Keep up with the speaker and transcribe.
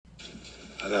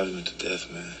I love him to death,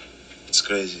 man. It's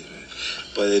crazy, man.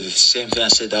 But the same thing I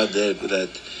said out there, that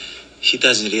he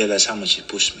doesn't realize how much he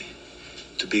pushed me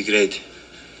to be great.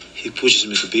 He pushes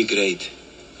me to be great.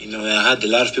 You know, I had a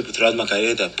lot of people throughout my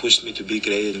career that pushed me to be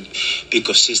great and be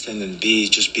consistent and be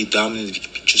dominant,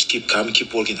 just keep coming,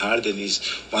 keep working hard, and he's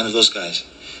one of those guys.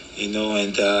 You know,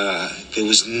 and there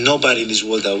was nobody in this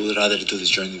world I would rather do this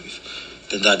journey with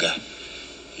than that guy.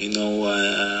 You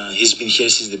know, he's been here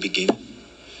since the beginning.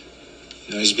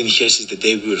 You know, he's been here since the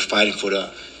day we were fighting for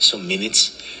some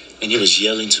minutes. And he was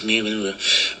yelling to me when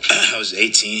I was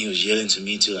 18. He was yelling to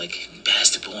me to like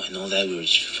basketball and all that. We were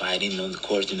fighting on the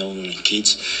court, you know, we were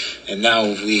kids. And now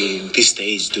we, this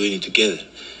stage, doing it together.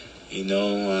 You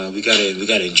know, we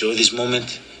gotta enjoy this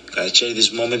moment. Gotta cherish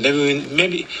this moment.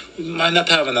 Maybe we might not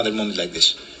have another moment like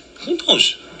this. Who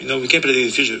knows? You know, we can't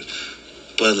predict the future.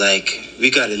 But like,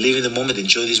 we gotta live in the moment,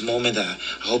 enjoy this moment. I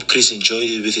hope Chris enjoyed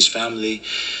it with his family.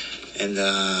 And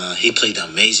he played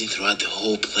amazing throughout the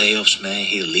whole playoffs, man.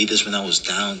 He led us when I was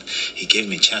down. He gave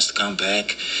me a chance to come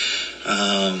back.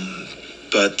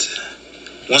 But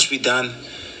once we're done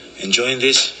enjoying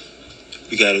this,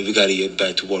 we gotta get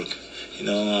back to work. You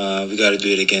know, we gotta do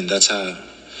it again. That's how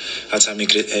me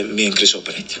and Chris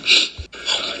operate.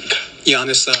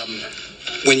 Giannis,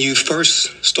 when you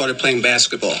first started playing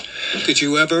basketball, did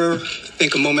you ever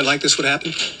think a moment like this would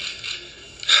happen?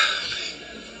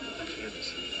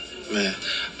 Man,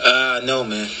 no,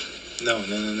 man. No.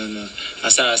 I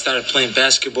started playing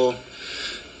basketball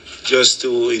just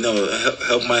to, you know,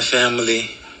 help my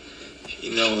family,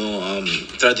 you know,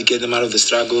 try to get them out of the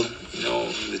struggle, you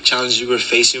know, the challenges we were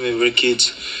facing when we were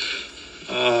kids.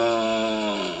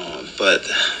 But,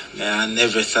 man, I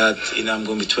never thought, you know, I'm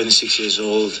going to be 26 years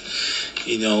old,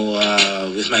 you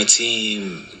know, with my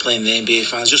team, playing the NBA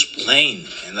finals, just playing.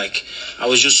 And, like, I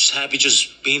was just happy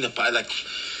just being a part, like,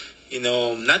 you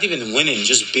know, not even winning,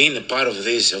 just being a part of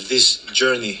this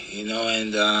journey, you know.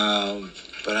 And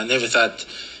but I never thought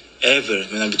ever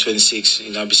when I'll be 26,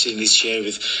 you know, I'll be sitting in this chair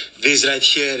with this right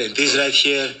here and this right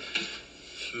here.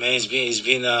 Man, it's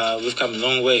been we've come a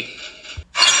long way.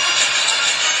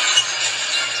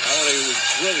 Holiday was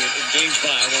brilliant in Game 5,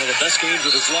 one of the best games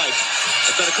of his life.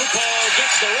 Antetokounmpo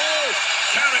gets the roll,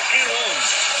 count it and one.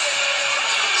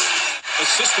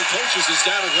 Assistant coaches is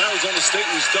down at Arizona State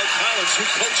was Doug Collins, who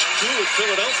coached Drew at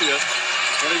Philadelphia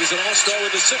when he was an all-star with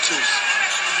the Sixers.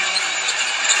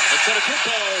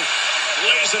 Antetokounmpo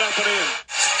lays it up and in.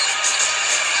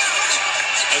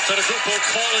 Antetokounmpo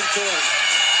calling for it.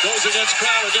 Goes against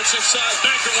Crowder, gets inside,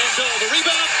 banker won't go. The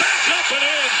rebound, back up and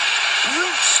in.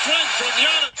 Brute strength from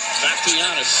Giannis. Back to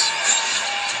Giannis.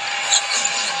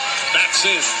 Backs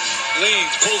in.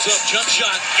 Leans, pulls up, jump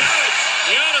shot. Got it!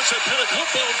 Giannis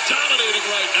Antetokounmpo dominating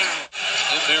right now.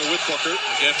 In there with Booker.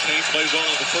 Again, Kane plays all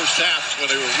in the first half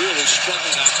when they were really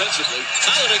struggling offensively.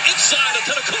 Holiday inside.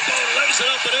 Antetokounmpo lays it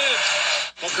up and in.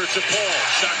 Booker to Paul.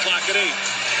 Shot clock at 8.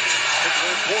 Booker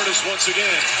and Portis once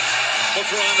again.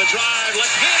 Booker on the drive.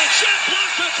 Left-handed shot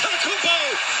blocked. Antetokounmpo.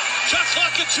 Shot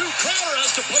clock at 2. Crowder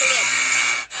has to put it up.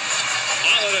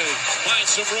 Holiday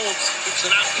finds some room. It's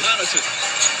an out Connaughton.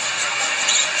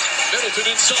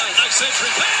 Middleton inside. Nice entry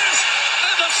pass.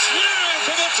 And the slam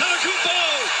from Antetokounmpo.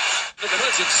 The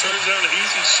presence turns down an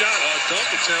easy shot or a dunk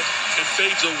attempt and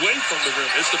fades away from the rim.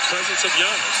 It's the presence of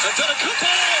Giannis. Antetokounmpo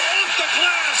off the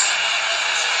glass.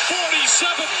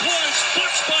 47 points.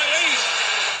 Bucks by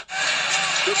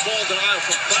 8. Good ball denial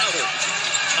from Crowder.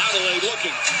 Holiday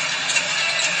looking.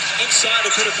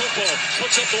 Inside Antetokounmpo.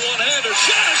 Puts up the one-hander.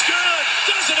 Shot is good.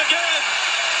 Does it again.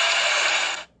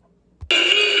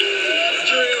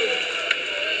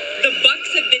 The Bucks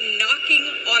have been knocking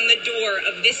on the door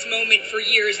of this moment for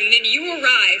years, and then you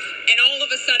arrive, and all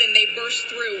of a sudden they burst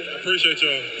through. I appreciate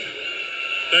y'all.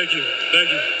 Thank you.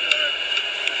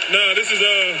 No, this is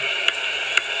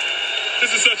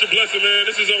such a blessing, man.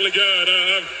 This is only God.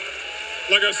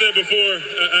 Like I said before,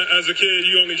 as a kid,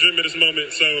 you only dream of this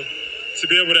moment. So to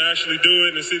be able to actually do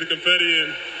it and see the confetti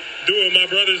and do it with my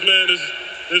brothers, man,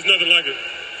 there's nothing like it.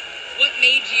 What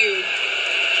made you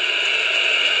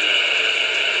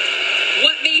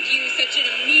such an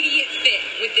immediate fit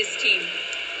with this team?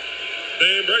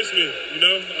 They embraced me, you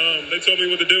know. They told me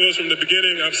what the deal was from the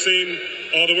beginning. I've seen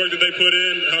all the work that they put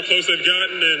in, how close they've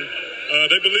gotten, and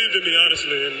they believed in me,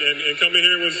 honestly. And coming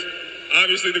here was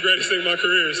obviously the greatest thing in my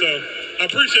career. So I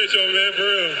appreciate y'all, man, for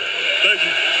real. Thank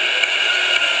you.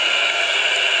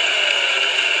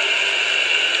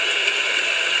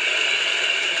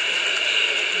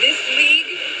 This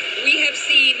league, we have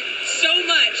seen so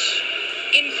much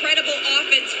incredible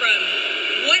offense from.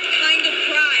 What kind of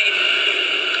pride?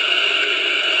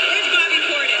 Where's Bobby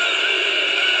Portis?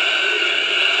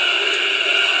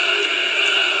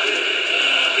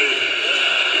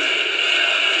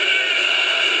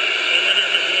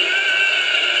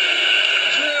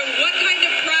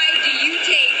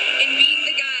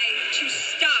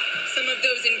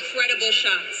 incredible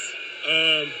shots?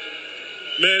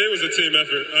 Man, it was a team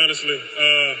effort, honestly.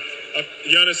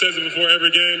 Giannis says it before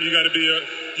every game. You got to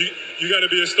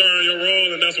be a star in your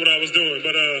role, and that's what I was doing.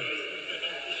 But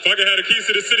if I could have the keys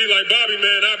to the city like Bobby,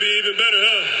 man, I'd be even better,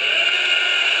 huh?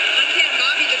 Let's get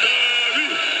Bobby the best.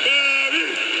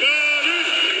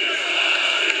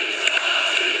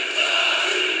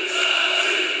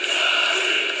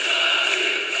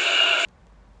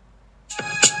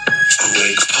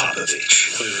 Greg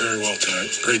Popovich. Played very well tonight.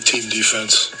 Great team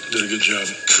defense. Did a good job.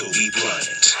 Kobe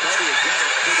Bryant.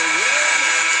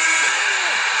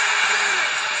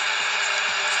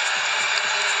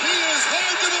 He is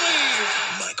hard to believe.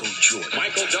 Michael Jordan.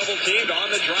 Michael double teamed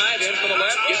on the drive, in for the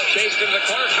left, gets chased into the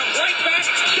corner, comes right back.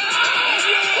 Shot!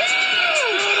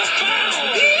 Through the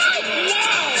foul!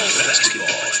 Wow!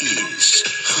 Basketball is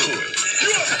hood.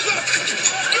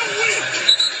 You win.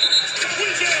 We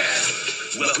dance.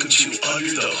 Welcome to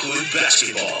Under the Hood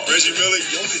Basketball. Reggie Miller,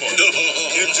 your fault. No.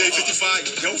 MJ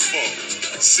 55, your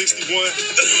fault. 61,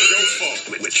 your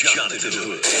fault. With Jonathan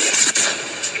Hood.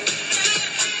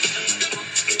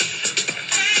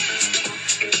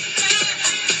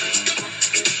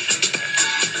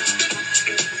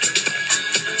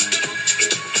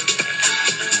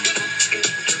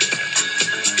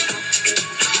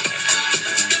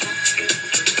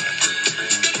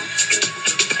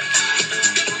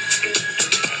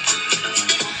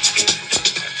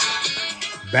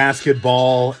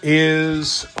 Basketball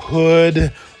is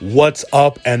hood. What's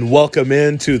up, and welcome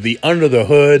into the Under the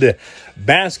Hood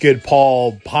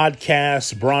Basketball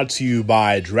Podcast, brought to you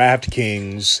by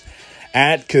DraftKings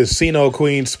at Casino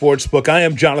Queen Sportsbook. I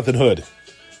am Jonathan Hood,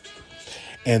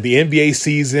 and the NBA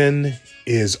season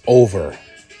is over.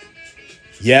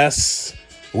 Yes,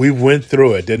 we went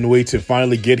through it, didn't we, to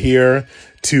finally get here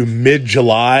to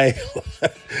mid-July?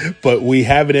 But we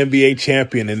have an NBA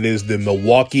champion, and it is the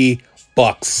Milwaukee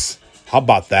Bucks. How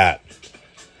about that?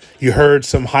 You heard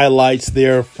some highlights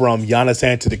there from Giannis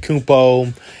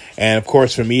Antetokounmpo, and of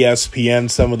course from ESPN,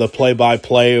 some of the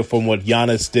play-by-play from what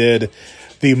Giannis did.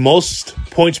 The most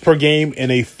points per game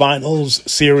in a finals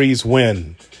series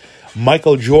win.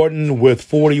 Michael Jordan with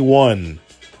 41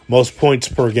 most points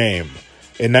per game.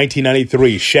 In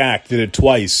 1993, Shaq did it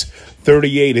twice,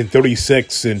 38 and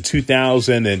 36 in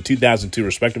 2000 and 2002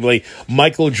 respectively.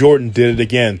 Michael Jordan did it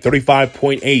again,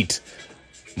 35.8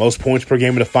 most points per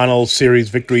game in a final series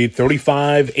victory,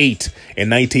 35-8 in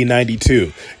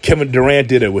 1992. Kevin Durant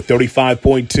did it with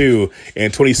 35.2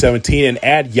 in 2017, and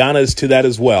add Giannis to that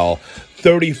as well,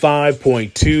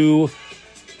 35.2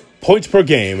 points per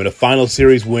game in a final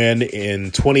series win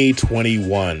in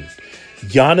 2021.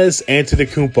 Giannis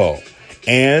Antetokounmpo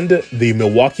and the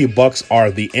Milwaukee Bucks are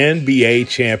the NBA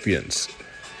champions.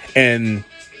 And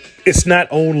it's not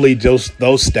only just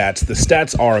those stats. The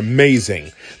stats are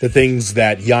amazing. The things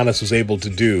that Giannis was able to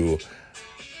do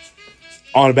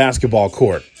on a basketball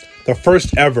court. The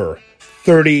first ever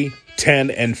 30,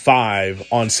 10, and 5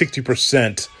 on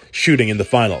 60% shooting in the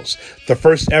finals. The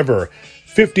first ever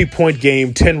 50-point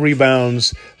game, 10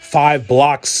 rebounds, 5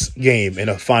 blocks game in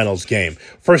a finals game.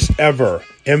 First ever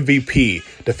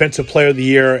MVP, Defensive Player of the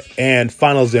Year, and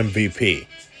Finals MVP.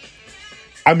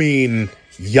 I mean,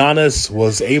 Giannis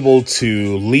was able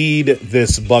to lead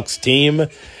this Bucks team.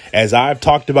 As I've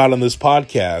talked about on this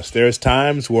podcast, there's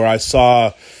times where I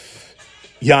saw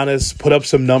Giannis put up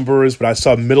some numbers, but I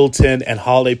saw Middleton and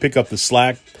Holiday pick up the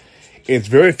slack. It's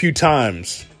very few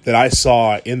times that I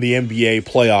saw in the NBA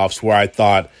playoffs where I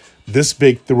thought this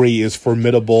big three is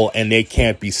formidable and they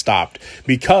can't be stopped,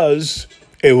 because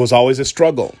it was always a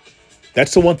struggle.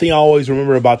 That's the one thing I always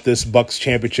remember about this Bucks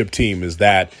championship team, is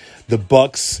that the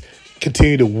Bucks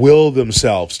continue to will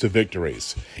themselves to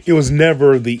victories. It was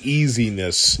never the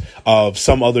easiness of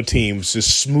some other teams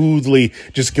just smoothly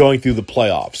just going through the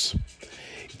playoffs.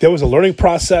 There was a learning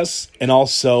process and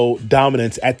also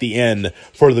dominance at the end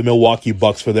for the Milwaukee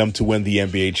Bucks for them to win the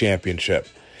NBA championship.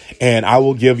 And I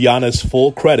will give Giannis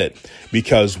full credit,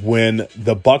 because when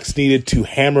the Bucks needed to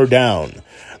hammer down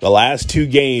the last 2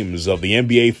 games of the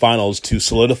NBA Finals to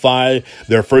solidify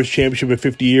their first championship in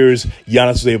 50 years,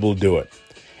 Giannis was able to do it.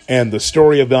 And the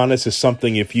story of Giannis is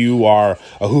something, if you are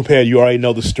a hoophead, you already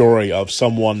know the story of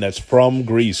someone that's from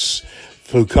Greece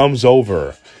who comes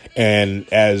over. And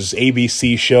as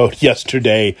ABC showed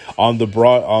yesterday on the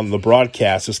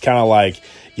broadcast, it's kind of like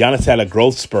Giannis had a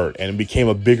growth spurt and became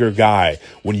a bigger guy.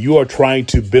 When you are trying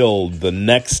to build the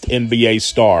next NBA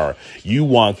star, you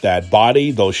want that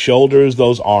body, those shoulders,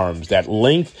 those arms, that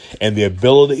length, and the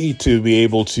ability to be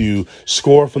able to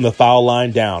score from the foul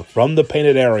line down, from the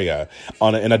painted area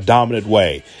in a dominant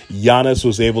way. Giannis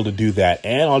was able to do that.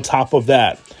 And on top of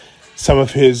that, some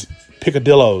of his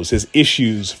picadillos, his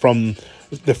issues from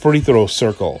the free throw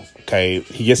circle. Okay,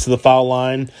 he gets to the foul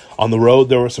line. On the road,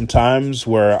 there were some times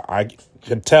where I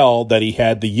could tell that he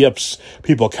had the yips,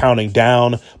 people counting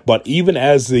down. But even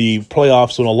as the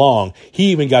playoffs went along,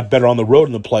 he even got better on the road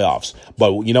in the playoffs.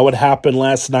 But you know what happened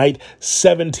last night?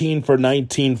 17 for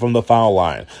 19 from the foul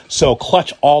line. So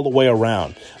clutch all the way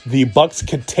around. The Bucks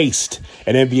could taste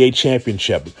an NBA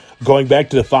championship, going back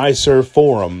to the Fiserv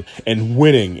Forum and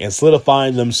winning and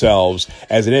solidifying themselves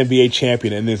as an NBA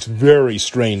champion in this very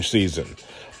strange season.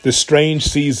 This strange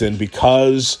season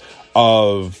because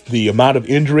of the amount of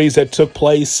injuries that took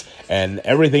place and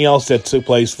everything else that took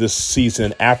place this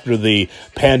season after the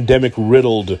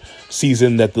pandemic-riddled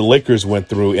season that the Lakers went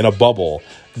through in a bubble.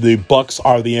 The Bucks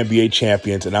are the NBA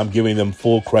champions, and I'm giving them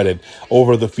full credit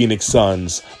over the Phoenix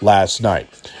Suns last night.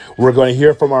 We're going to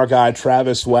hear from our guy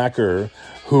Travis Wacker,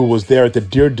 who was there at the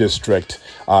Deer District.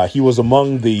 He was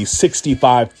among the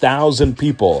 65,000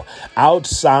 people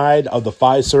outside of the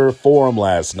Fiserv Forum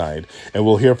last night. And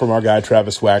we'll hear from our guy,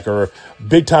 Travis Wacker,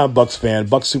 big-time Bucks fan,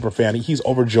 Bucks super fan. He's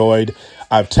overjoyed.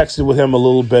 I've texted with him a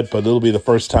little bit, but it'll be the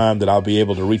first time that I'll be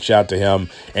able to reach out to him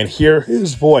and hear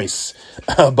his voice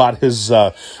about his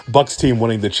Bucks team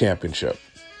winning the championship.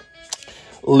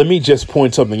 Let me just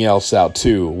point something else out,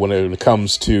 too, when it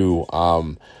comes to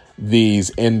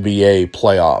these NBA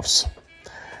playoffs.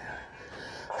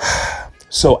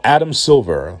 So Adam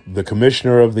Silver, the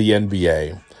commissioner of the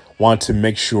NBA, wanted to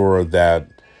make sure that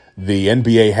the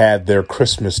NBA had their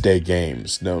Christmas Day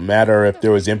games. No matter if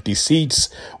there was empty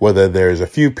seats, whether there's a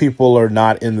few people or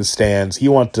not in the stands, he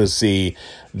wanted to see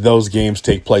those games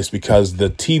take place because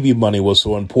the TV money was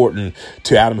so important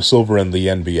to Adam Silver and the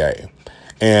NBA.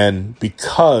 And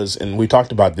because, and we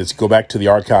talked about this, go back to the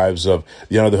archives of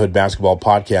the Under the Hood Basketball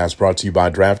Podcast brought to you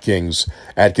by DraftKings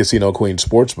at Casino Queen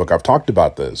Sportsbook. I've talked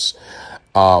about this,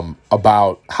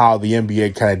 about how the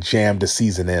NBA kind of jammed a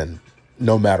season in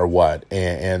no matter what.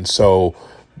 And so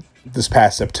this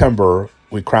past September,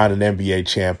 we crowned an NBA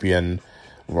champion,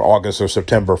 or August or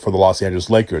September, for the Los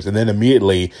Angeles Lakers. And then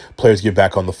immediately players get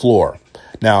back on the floor.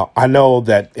 Now, I know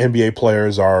that NBA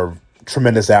players are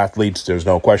tremendous athletes. There's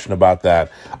no question about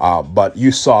that. But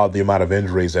you saw the amount of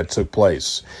injuries that took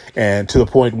place, and to the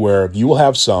point where you will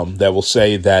have some that will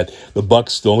say that the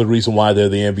Bucks, the only reason why they're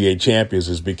the NBA champions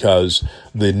is because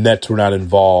the Nets were not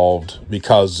involved,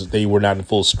 because they were not in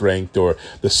full strength, or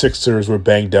the Sixers were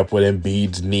banged up with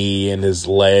Embiid's knee and his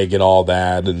leg and all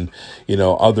that. And, you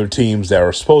know, other teams that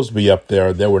are supposed to be up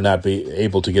there, they were not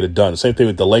able to get it done. Same thing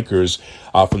with the Lakers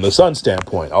from the Suns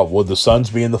standpoint. Would the Suns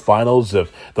be in the finals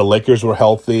if the Lakers were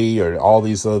healthy, or all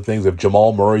these other things, if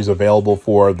Jamal Murray's available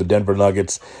for the Denver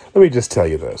Nuggets? Let me just tell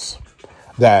you this,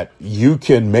 that you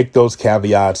can make those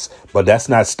caveats, but that's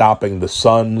not stopping the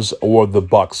Suns or the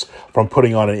Bucks from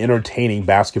putting on an entertaining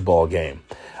basketball game.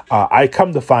 I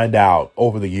come to find out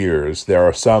over the years, there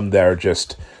are some that are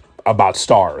just about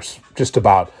stars, just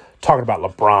about talking about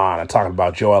LeBron and talking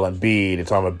about Joel Embiid and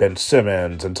talking about Ben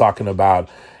Simmons and talking about,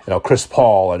 you know, Chris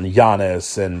Paul and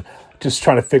Giannis, and just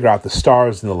trying to figure out the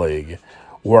stars in the league,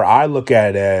 where I look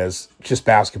at it as just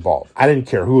basketball. I didn't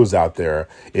care who was out there.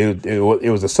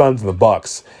 It was the Suns and the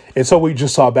Bucks. And so we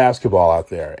just saw basketball out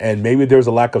there. And maybe there's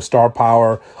a lack of star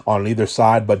power on either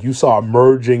side, but you saw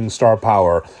emerging star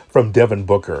power from Devin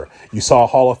Booker. You saw a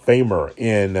Hall of Famer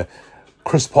in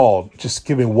Chris Paul just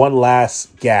giving one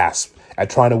last gasp at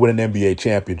trying to win an NBA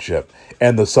championship,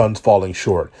 and the Suns falling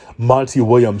short. Monty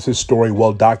Williams, his story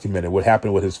well documented, what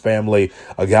happened with his family,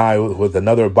 a guy with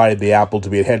another bite of the apple to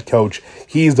be a head coach.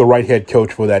 He's the right head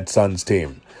coach for that Suns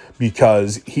team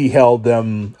because he held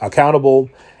them accountable,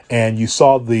 and you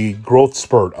saw the growth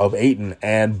spurt of Ayton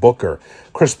and Booker.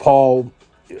 Chris Paul,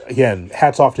 again,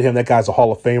 hats off to him. That guy's a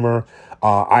Hall of Famer.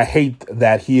 I hate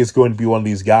that he is going to be one of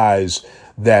these guys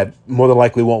that more than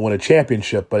likely won't win a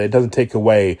championship, but it doesn't take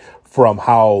away from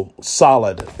how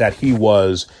solid that he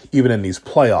was even in these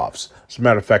playoffs. As a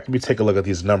matter of fact, let me take a look at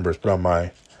these numbers. Put on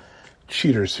my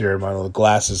cheaters here, my little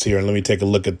glasses here, and let me take a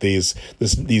look at these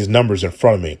numbers in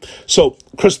front of me. So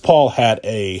Chris Paul had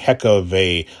a heck of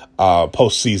a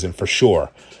postseason for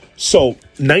sure. So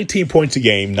 19 points a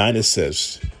game, 9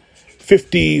 assists,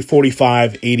 50,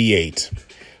 45, 88.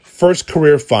 First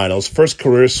career finals, first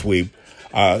career sweep.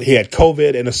 He had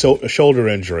COVID and a shoulder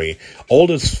injury.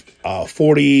 Oldest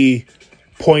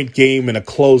 40-point game in a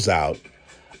closeout.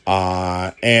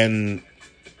 And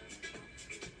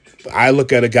I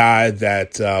look at a guy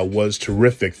that was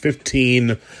terrific.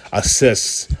 15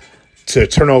 assists to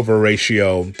turnover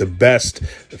ratio, the best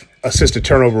assist to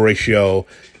turnover ratio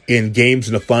in games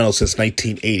in the finals since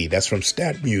 1980. That's from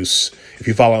StatMuse. If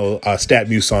you follow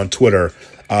StatMuse on Twitter,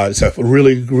 It's a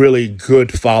really, really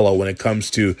good follow when it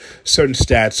comes to certain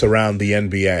stats around the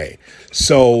NBA.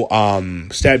 So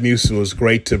StatMuse was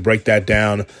great to break that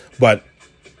down, but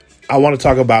I want to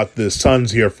talk about the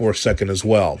Suns here for a second as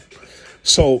well.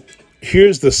 So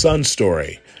here's the Suns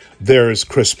story. There's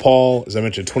Chris Paul, as I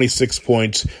mentioned, 26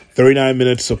 points, 39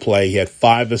 minutes to play. He had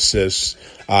 5 assists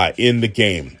in the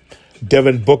game.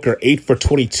 Devin Booker, 8 for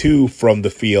 22 from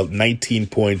the field, 19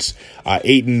 points.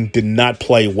 Ayton did not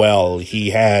play well.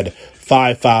 He had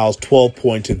 5 fouls, 12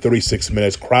 points in 36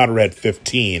 minutes. Crowder had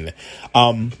 15.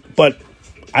 But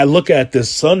I look at this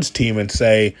Suns team and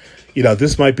say,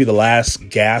 this might be the last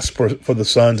gasp for the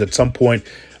Suns at some point.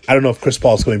 I don't know if Chris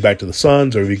Paul's going back to the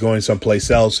Suns or if he's going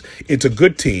someplace else. It's a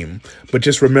good team, but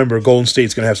just remember, Golden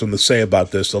State's going to have something to say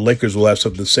about this. The Lakers will have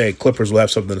something to say. Clippers will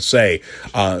have something to say.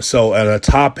 So in a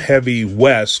top-heavy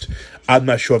West, I'm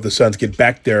not sure if the Suns get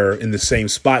back there in the same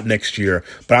spot next year,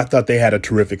 but I thought they had a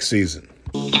terrific season.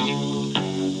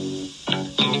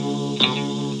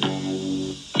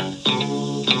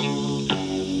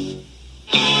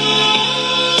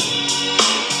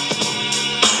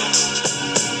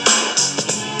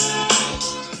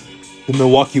 The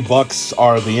Milwaukee Bucks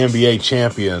are the NBA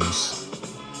champions,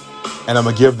 and I'm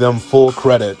going to give them full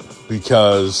credit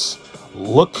because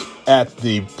look at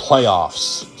the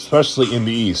playoffs, especially in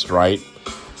the East, right?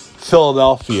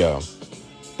 Philadelphia,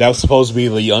 that was supposed to be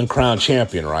the uncrowned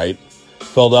champion, right?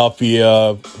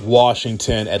 Philadelphia,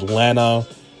 Washington, Atlanta.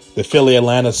 The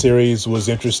Philly-Atlanta series was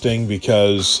interesting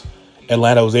because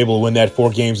Atlanta was able to win that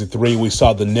 4-3. We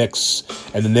saw the Knicks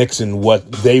and what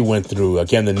they went through.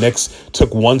 Again, the Knicks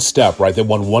took one step, right? They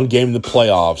won one game in the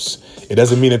playoffs. It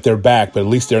doesn't mean that they're back, but at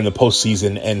least they're in the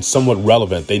postseason and somewhat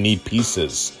relevant. They need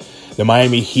pieces. The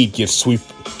Miami Heat get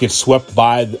swept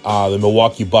by the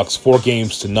Milwaukee Bucks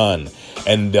 4-0.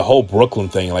 And the whole Brooklyn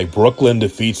thing, like Brooklyn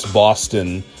defeats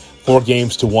Boston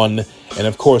 4-1. And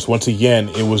of course, once again,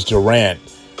 it was Durant.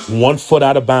 1 foot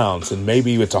out of bounds, and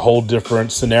maybe it's a whole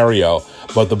different scenario,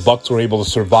 but the Bucks were able to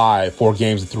survive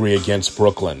 4-3 against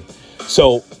Brooklyn.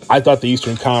 So I thought the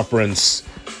Eastern Conference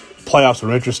playoffs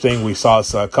were interesting. We saw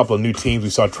a couple of new teams.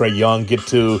 We saw Trae Young get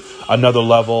to another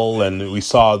level, and we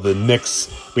saw the Knicks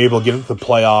be able to get into the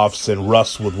playoffs and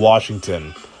Russ with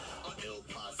Washington.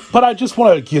 But I just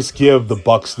want to give the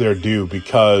Bucks their due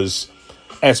because,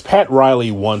 as Pat Riley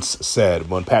once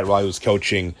said, when Pat Riley was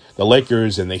coaching the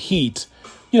Lakers and the Heat,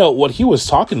 what he was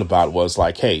talking about was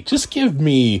like, hey, just give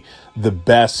me the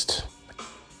best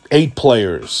 8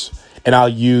 players, and I'll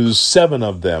use 7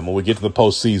 of them when we get to the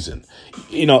postseason.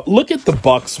 Look at the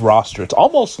Bucks roster. It's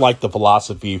almost like the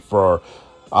philosophy for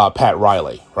Pat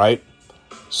Riley, right?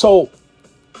 So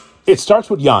it starts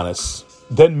with Giannis,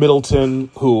 then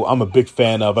Middleton, who I'm a big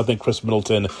fan of. I think Chris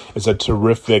Middleton is a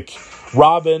terrific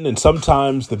Robin and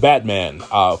sometimes the Batman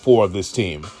for this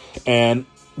team, and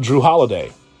Drew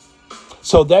Holiday.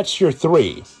 So that's your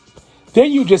 3.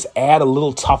 Then you just add a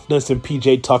little toughness in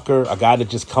PJ Tucker, a guy that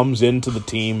just comes into the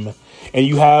team. And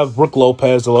you have Brook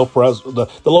Lopez, the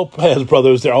Lopez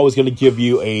brothers. They're always going to give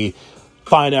you a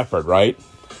fine effort, right?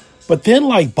 But then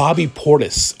like Bobby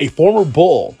Portis, a former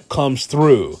Bull, comes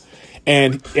through.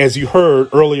 And as you heard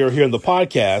earlier here in the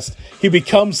podcast, he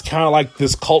becomes kind of like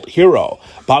this cult hero.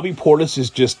 Bobby Portis is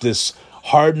just this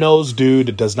hard-nosed dude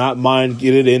that does not mind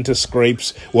getting into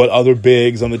scrapes with other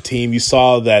bigs on the team. You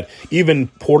saw that even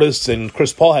Portis and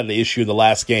Chris Paul had an issue in the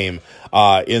last game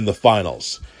in the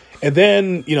finals. And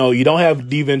then, you don't have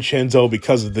DiVincenzo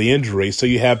because of the injury, so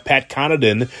you have Pat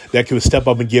Connaughton that can step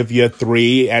up and give you a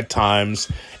 3 at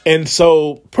times. And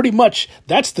so pretty much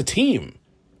that's the team.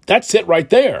 That's it right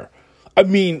there. I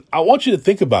mean, I want you to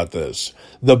think about this.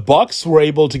 The Bucks were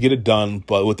able to get it done,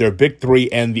 but with their big 3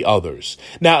 and the others.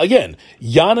 Now, again,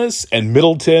 Giannis and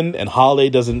Middleton and Holiday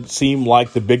doesn't seem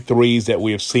like the big 3s that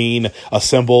we have seen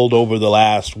assembled over the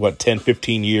last, 10,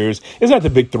 15 years. It's not the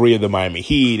big 3 of the Miami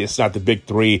Heat. It's not the big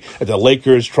 3 that the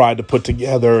Lakers tried to put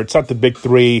together. It's not the big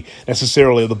 3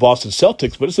 necessarily of the Boston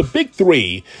Celtics, but it's a big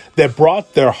 3 that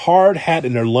brought their hard hat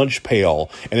and their lunch pail,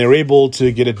 and they were able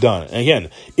to get it done. And again,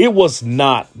 it was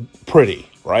not pretty,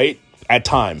 right? At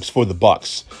times for the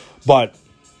Bucks, but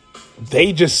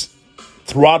they just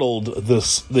throttled the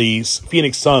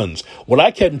Phoenix Suns. What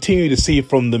I continue to see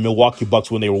from the Milwaukee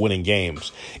Bucks when they were winning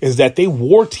games is that they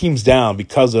wore teams down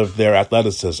because of their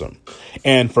athleticism.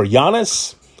 And for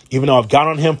Giannis, even though I've got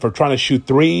on him for trying to shoot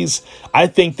 3s, I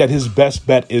think that his best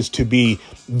bet is to be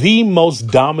the most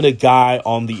dominant guy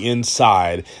on the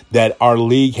inside that our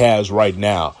league has right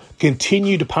now.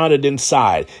 Continue to pound it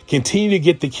inside. Continue to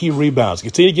get the key rebounds.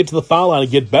 Continue to get to the foul line and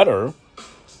get better.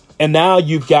 And now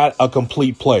you've got a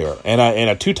complete player. And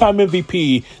a 2-time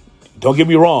MVP Don't get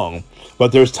me wrong,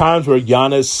 but there's times where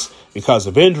Giannis, because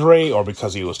of injury or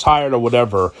because he was tired or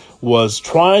whatever, was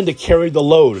trying to carry the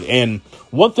load. And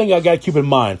one thing I got to keep in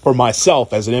mind for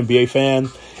myself as an NBA fan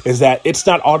is that it's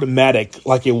not automatic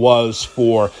like it was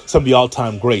for some of the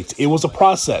all-time greats. It was a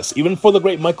process. Even for the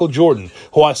great Michael Jordan,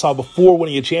 who I saw before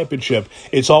winning a championship,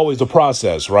 it's always a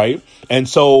process, right? And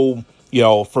so,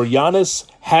 for Giannis,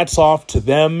 hats off to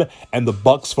them and the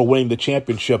Bucks for winning the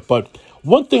championship. But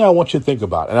one thing I want you to think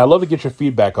about, and I'd love to get your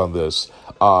feedback on this,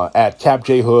 at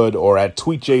CapJHood or at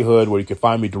TweetJHood, where you can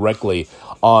find me directly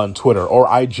on Twitter, or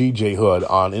IGJHood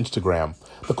on Instagram.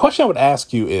 The question I would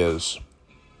ask you is,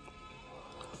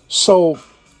 so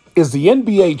is the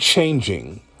NBA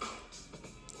changing,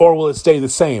 or will it stay the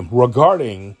same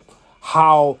regarding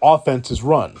how offense is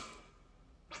run?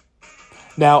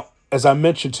 Now, as I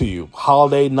mentioned to you,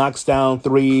 Holiday knocks down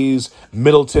threes.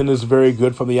 Middleton is very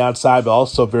good from the outside, but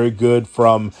also very good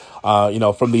from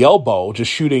the elbow,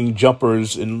 just shooting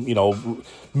jumpers and,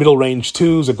 middle range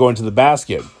twos that go into the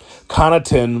basket.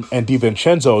 Connaughton and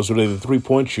DiVincenzo is really the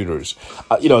 3-point shooters.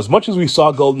 As much as we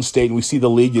saw Golden State and we see the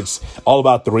league, it's all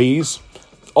about threes.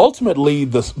 Ultimately,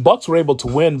 the Bucks were able to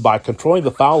win by controlling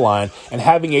the foul line and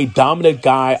having a dominant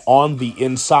guy on the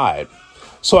inside.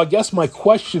 So I guess my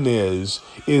question is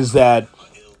that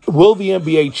will the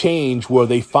NBA change where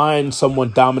they find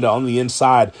someone dominant on the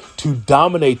inside to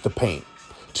dominate the paint,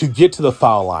 to get to the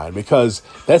foul line? Because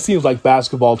that seems like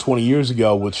basketball 20 years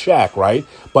ago with Shaq, right?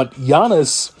 But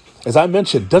Giannis, as I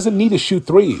mentioned, doesn't need to shoot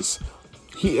threes.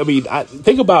 I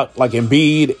think about like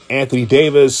Embiid, Anthony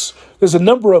Davis. There's a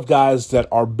number of guys that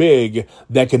are big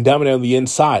that can dominate on the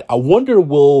inside. I wonder,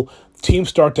 will teams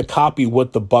start to copy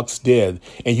what the Bucks did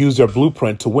and use their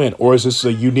blueprint to win? Or is this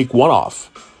a unique one-off?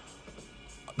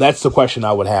 That's the question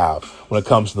I would have when it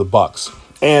comes to the Bucks.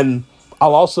 And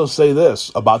I'll also say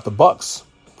this about the Bucks.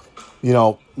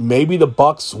 Maybe the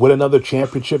Bucks win another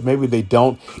championship. Maybe they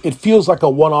don't. It feels like a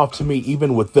one-off to me,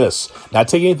 even with this. Not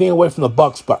taking anything away from the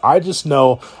Bucks, but I just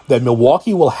know that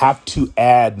Milwaukee will have to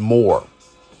add more.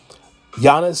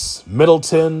 Giannis,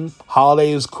 Middleton,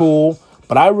 Holiday is cool,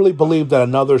 but I really believe that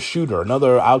another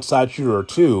outside shooter or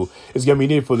two, is going to be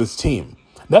needed for this team.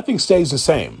 Nothing stays the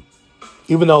same.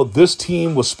 Even though this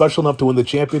team was special enough to win the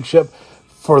championship,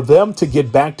 for them to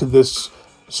get back to this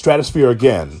stratosphere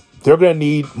again, they're going to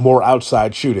need more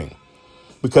outside shooting,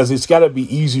 because it's got to be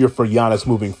easier for Giannis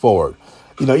moving forward.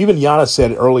 Even Giannis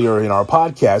said earlier in our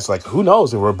podcast, like, who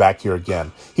knows if we're back here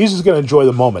again? He's just going to enjoy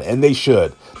the moment, and they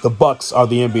should. The Bucks are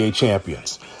the NBA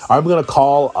champions. I'm going to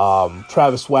call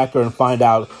Travis Wacker and find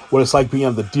out what it's like being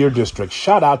on the Deer District.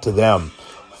 Shout out to them.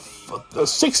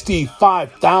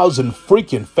 65,000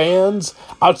 freaking fans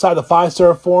outside the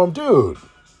Fiserv Forum. Dude,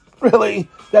 really?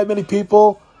 That many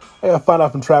people? I got to find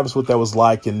out from Travis what that was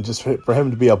like, and just for him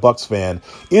to be a Bucks fan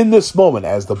in this moment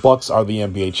as the Bucks are the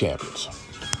NBA champions.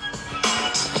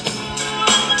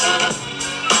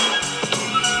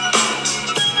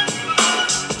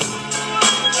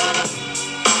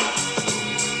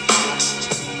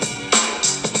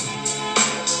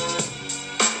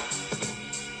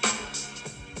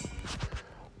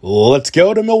 Let's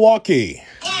go to Milwaukee.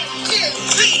 1, 2,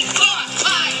 3, 4,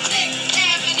 5, 6,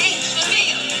 7, 8,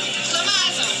 Seville,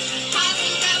 Lamazo,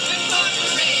 Positive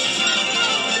Incorporated.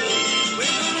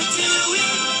 We're gonna do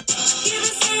it. Give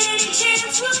us any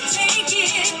chance, we'll take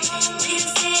it. Leave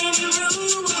us any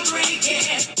room, we'll break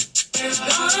it. We're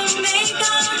gonna make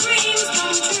our dreams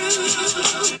come true.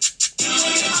 Do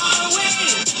it our way.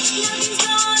 Nothing's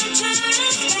gonna turn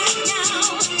us back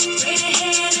now. Straight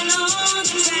ahead and on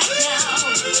the track now.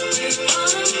 We're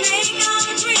gonna make our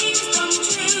dreams come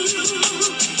true.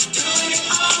 Do it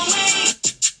our way.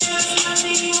 There's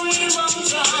nothing we won't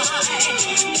try.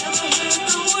 Never heard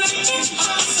the word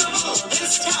impossible.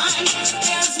 This time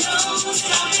there's no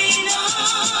stopping us.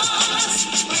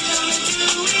 We're gonna do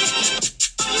it.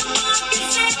 On your mark and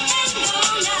set and go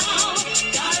now.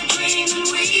 Got a dream and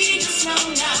we just know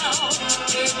now.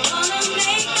 We're gonna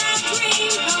make that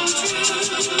dream come true.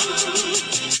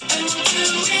 And we'll do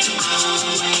it our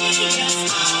way, yes,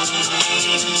 our way.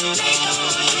 Make our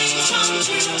dreams come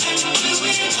true. And we'll do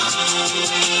it our way,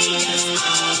 yes,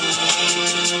 our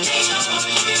way. Make our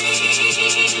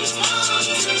dreams come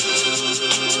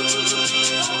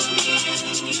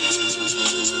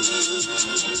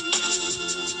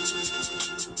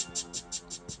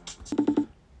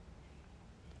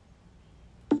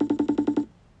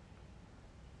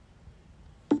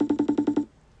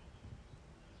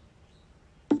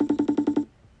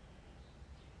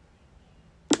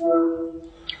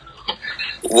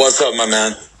What's up, my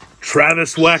man?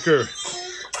 Travis Wacker.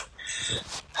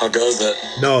 How goes it?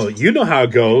 No, you know how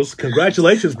it goes.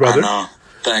 Congratulations, brother. I know.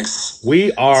 Thanks.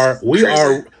 We are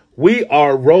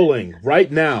rolling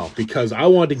right now because I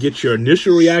want to get your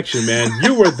initial reaction, man.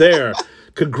 You were there.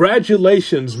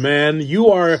 Congratulations, man.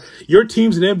 Your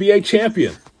team's an NBA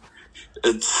champion.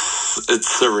 It's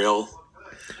surreal.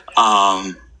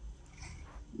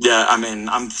 Yeah, I mean,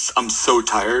 I'm so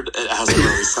tired. It hasn't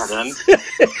really set in.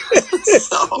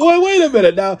 So. Well, wait a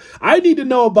minute. Now, I need to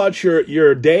know about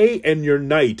your day and your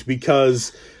night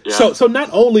because so not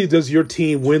only does your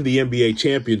team win the NBA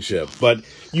championship, but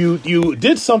you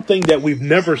did something that we've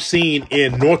never seen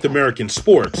in North American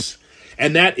sports,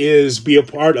 and that is be a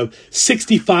part of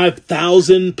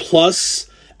 65,000 plus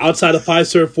outside of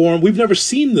Fiserv Forum. We've never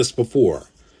seen this before.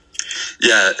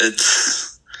 Yeah,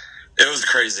 it was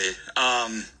crazy.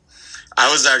 I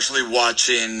was actually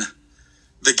watching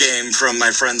the game from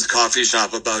my friend's coffee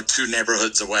shop about 2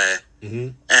 neighborhoods away. Mm-hmm.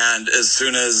 And as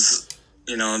soon as,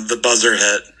 the buzzer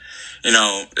hit,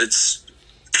 it's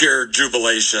pure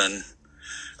jubilation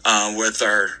with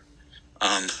our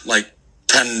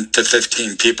 10 to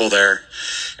 15 people there.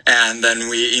 And then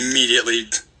we immediately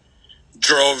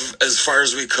drove as far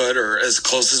as we could or as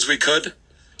close as we could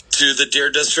to the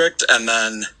Deer District, and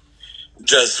then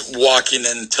just walking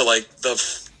into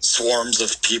the swarms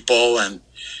of people and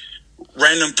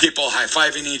random people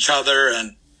high-fiving each other,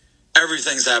 and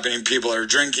everything's happening. People are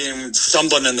drinking,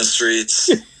 stumbling in the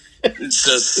streets. It's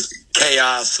just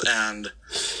chaos, and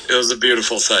it was a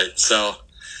beautiful sight. So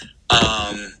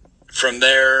from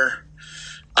there,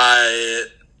 I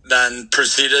then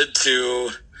proceeded to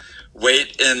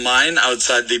wait in line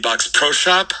outside the Bucks Pro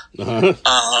Shop because,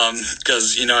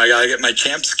 I got to get my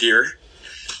Champs gear.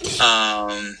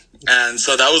 And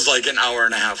so that was an hour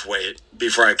and a half wait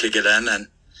before I could get in, and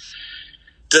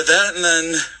did that, and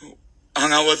then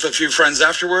hung out with a few friends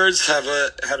afterwards, had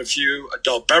a few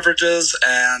adult beverages,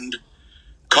 and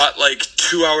caught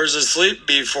 2 hours of sleep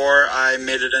before I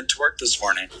made it into work this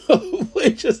morning.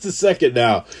 Wait just a second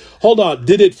now. Hold on.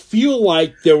 Did it feel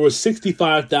like there were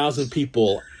 65,000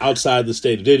 people outside the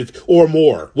stadium, or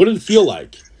more? What did it feel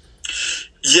like?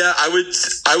 Yeah, I would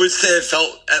say it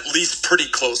felt at least pretty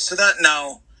close to that.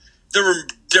 Now, there were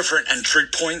different entry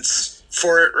points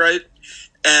for it, right?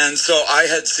 And so I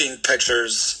had seen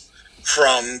pictures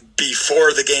from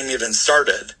before the game even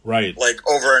started. Right.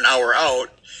 Over an hour out.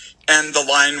 And the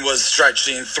line was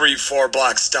stretching 3-4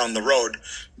 blocks down the road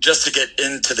just to get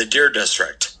into the Deer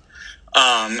District.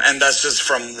 And that's just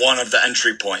from one of the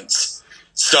entry points.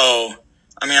 So,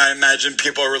 I imagine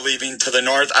people were leaving to the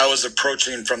north. I was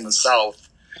approaching from the south.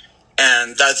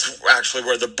 And that's actually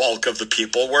where the bulk of the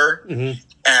people were. Mm-hmm.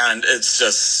 And it's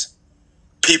just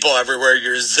people everywhere.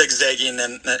 You're zigzagging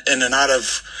in and out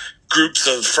of groups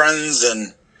of friends,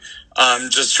 and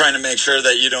just trying to make sure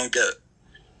that you don't get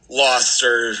lost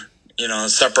or,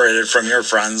 separated from your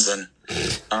friends, and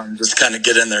just kind of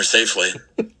get in there safely.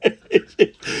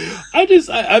 I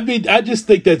just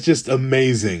think that's just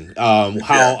amazing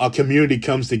how a community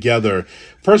comes together.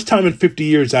 First time in 50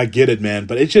 years, I get it, man.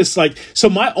 But it's just so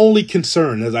my only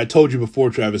concern, as I told you before,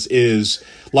 Travis, is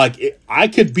I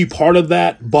could be part of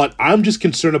that, but I'm just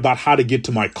concerned about how to get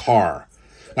to my car.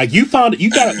 You had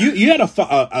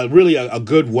a really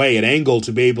good way, an angle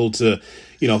to be able to,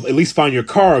 at least find your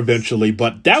car eventually.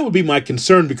 But that would be my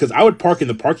concern, because I would park in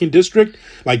the parking district,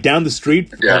 down the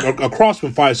street, across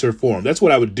from Fiserv Forum. That's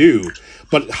what I would do.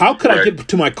 But how could I get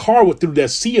to my car through that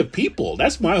sea of people?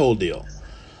 That's my whole deal.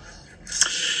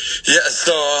 Yeah,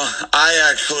 so I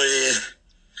actually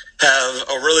have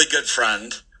a really good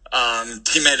friend,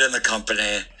 teammate in the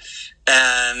company,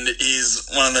 and he's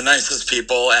one of the nicest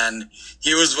people, and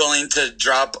he was willing to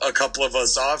drop a couple of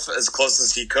us off as close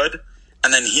as he could,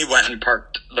 and then he went and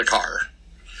parked the car,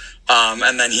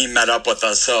 and then he met up with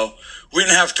us. So we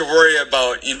didn't have to worry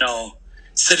about,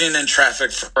 sitting in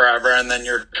traffic forever, and then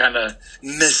you're kind of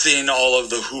missing all of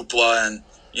the hoopla and,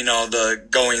 the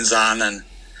goings on, and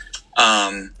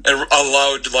it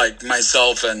allowed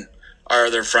myself and our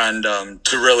other friend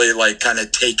to really kind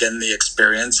of take in the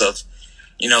experience of,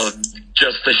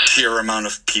 just the sheer amount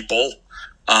of people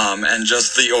and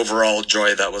just the overall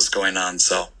joy that was going on.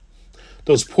 So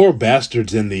those poor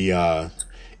bastards in the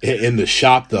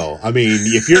shop, though.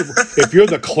 If you're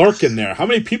the clerk in there, how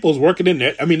many people's working in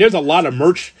there? There's a lot of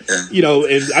merch,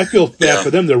 and I feel bad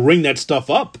for them to ring that stuff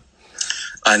up.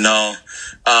 I know.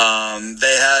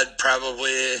 They had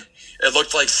probably, it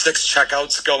looked like 6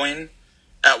 checkouts going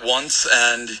at once,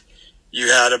 and you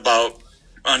had about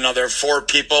another 4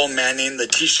 people manning the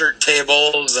T-shirt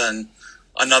tables, and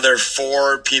another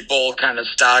 4 people kind of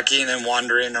stocking and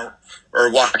wandering or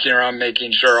walking around,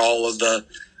 making sure all of the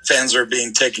fans are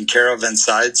being taken care of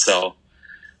inside. So,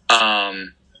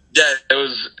 it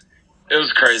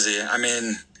was crazy.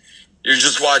 you're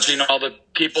just watching all the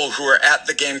people who are at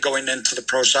the game going into the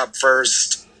pro shop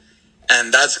first,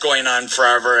 and that's going on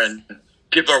forever, and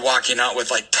people are walking out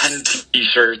with like 10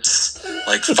 t-shirts,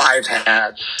 like 5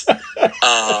 hats.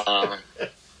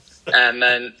 And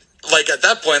then, like, at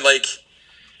that point, like,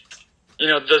 you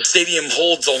know, the stadium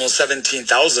holds almost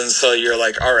 17,000. So you're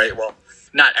like, all right, well,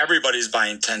 not everybody's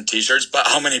buying 10 t-shirts, but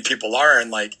how many people are,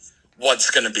 and like,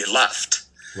 what's going to be left?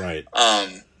 Right.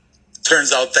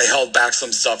 Turns out they held back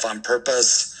some stuff on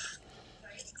purpose,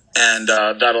 and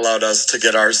that allowed us to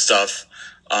get our stuff,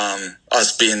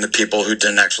 us being the people who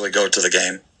didn't actually go to the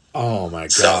game. Oh, my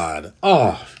God.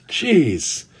 Oh,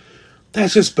 jeez.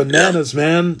 That's just bananas,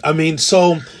 man. I mean,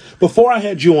 so before I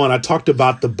had you on, I talked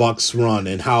about the Bucks run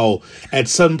and how at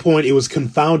some point it was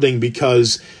confounding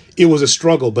because it was a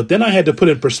struggle. But then I had to put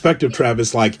in perspective,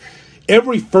 Travis, like,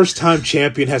 every first-time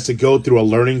champion has to go through a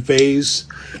learning phase.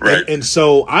 Right. And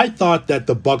so I thought that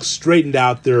the Bucks straightened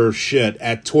out their shit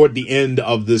toward the end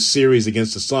of this series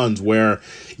against the Suns, where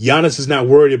Giannis is not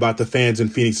worried about the fans in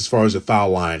Phoenix as far as the foul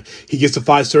line. He gets a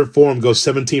 5-serve for him, goes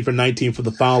 17 for 19 for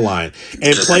the foul line,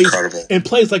 and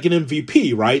plays like an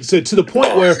MVP, right? So to the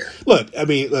point where, look, I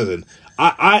mean, listen,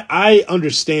 I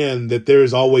understand that there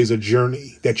is always a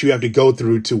journey that you have to go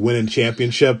through to win a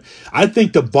championship. I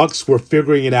think the Bucks were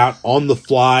figuring it out on the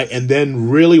fly, and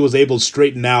then really was able to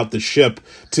straighten out the ship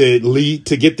to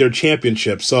get their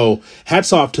championship. So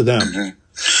hats off to them. Mm-hmm.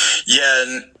 Yeah,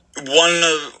 and one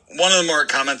of the more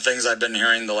common things I've been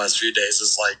hearing the last few days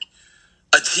is like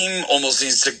a team almost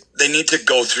need to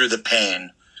go through the pain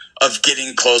of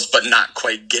getting close but not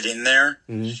quite getting there.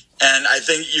 Mm-hmm. And I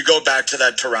think you go back to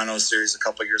that Toronto series a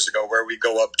couple years ago where we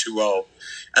go up 2-0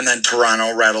 and then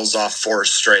Toronto rattles off 4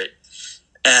 straight.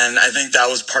 And I think that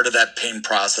was part of that pain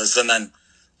process. And then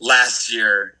last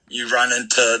year you run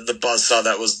into the buzzsaw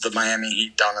that was the Miami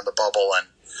Heat down in the bubble.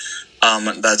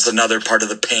 And that's another part of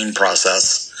the pain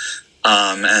process,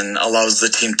 and allows the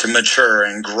team to mature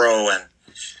and grow. And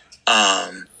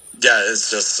yeah,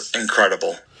 it's just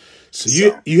incredible.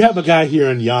 So you have a guy here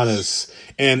in Giannis,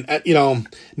 and you know,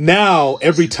 now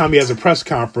every time he has a press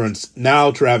conference,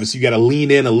 now Travis, you got to lean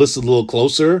in and listen a little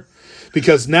closer,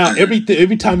 because now every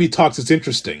time he talks, it's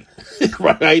interesting,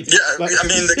 right? Yeah, I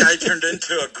mean, the guy turned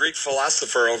into a Greek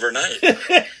philosopher overnight.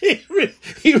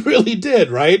 He really did,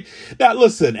 right? Now,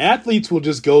 listen, athletes will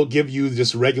just go give you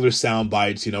just regular sound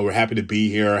bites. You know, we're happy to be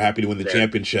here, happy to win the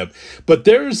championship, but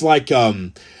there's like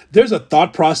there's a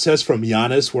thought process from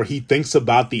Giannis where he thinks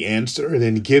about the answer and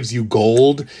then gives you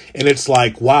gold. And it's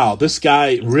like, wow, this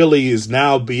guy really is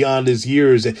now beyond his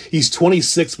years. He's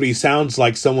 26, but he sounds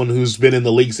like someone who's been in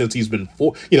the league since he's been,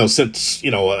 as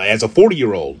a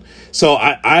 40-year-old. So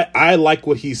I like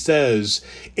what he says.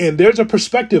 And there's a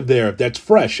perspective there that's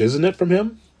fresh, isn't it, from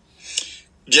him?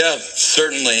 Yeah,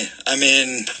 certainly. I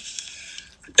mean,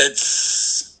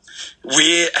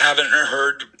 we haven't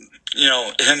heard,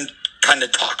 him kind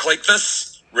of talk like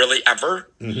this really ever.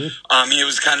 Mm-hmm. He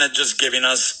was kind of just giving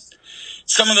us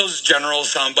some of those general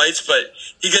sound bites, but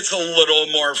he gets a little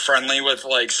more friendly with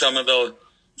like some of the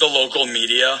local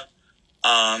media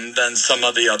than some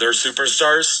of the other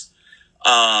superstars.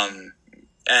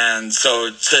 And so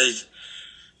to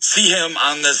see him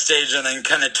on this stage and then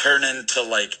kind of turn into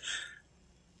like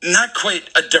not quite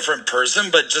a different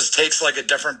person, but just takes like a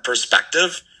different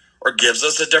perspective or gives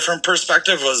us a different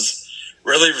perspective was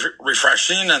really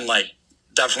refreshing and like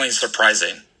definitely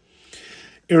surprising.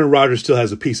 Aaron Rodgers still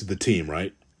has a piece of the team,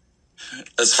 right?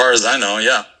 As far as I know,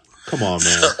 yeah. Come on,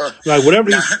 man. Like whatever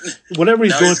he's going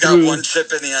he's got through. One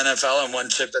chip in the NFL and one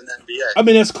chip in the NBA. I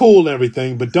mean, that's cool and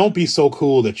everything, but don't be so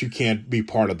cool that you can't be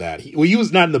part of that. He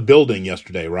was not in the building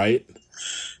yesterday, right?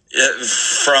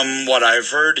 From what I've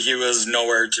heard, he was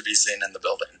nowhere to be seen in the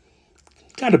building.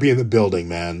 Got to be in the building,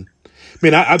 man. I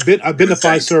mean, I've been to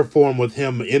 5-serve for him with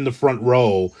him in the front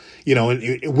row,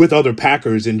 and with other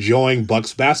Packers enjoying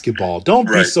Bucks basketball. Don't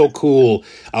be so cool,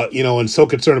 and so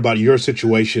concerned about your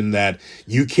situation that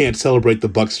you can't celebrate the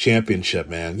Bucks championship,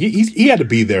 man. He had to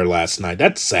be there last night.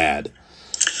 That's sad.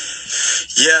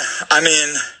 Yeah, I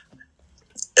mean,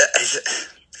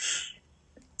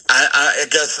 I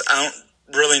guess I don't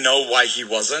really know why he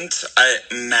wasn't. I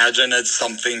imagine it's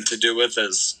something to do with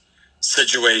his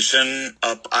situation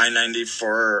up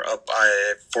I-94, up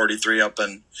I-43 up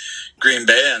in Green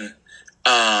Bay. And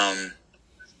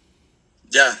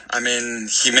yeah, I mean,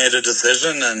 he made a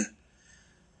decision, and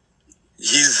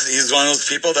he's one of those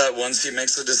people that once he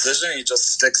makes a decision, he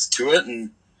just sticks to it.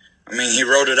 And I mean, he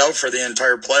wrote it out for the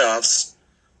entire playoffs.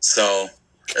 So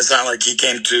it's not like he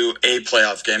came to a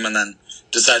playoff game and then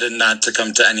decided not to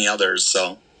come to any others.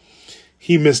 So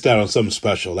he missed out on something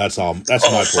special. That's all. That's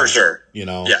my point. For sure.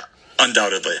 Yeah.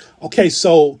 undoubtedly. Okay,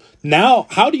 so now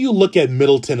how do you look at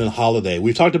Middleton and Holiday?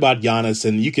 We've talked about Giannis,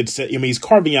 and you could say, I mean, he's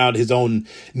carving out his own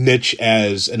niche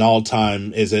as an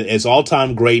all-time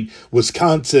great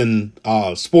Wisconsin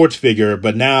sports figure,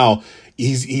 but now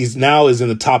he's now is in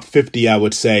the top 50, I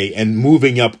would say, and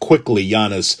moving up quickly,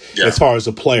 Giannis, as far as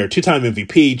a player. 2-time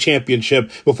MVP,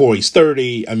 championship before he's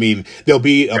 30. I mean, there'll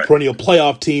be a perennial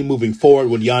playoff team moving forward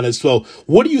with Giannis. So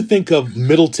what do you think of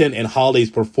Middleton and Holiday's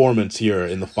performance here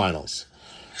in the finals?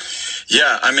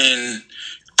 Yeah, I mean,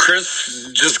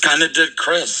 Chris just kind of did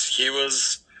Chris. He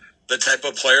was the type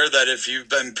of player that if you've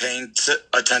been paying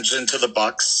attention to the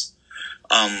Bucks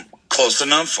close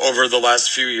enough over the last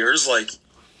few years, like,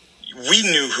 we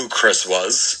knew who Chris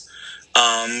was,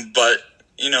 but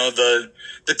you know, the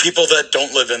people that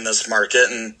don't live in this market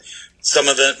and some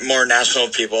of the more national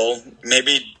people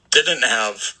maybe didn't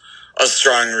have a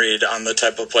strong read on the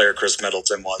type of player Chris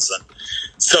Middleton was. And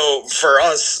so for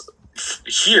us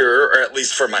here, or at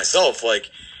least for myself, like,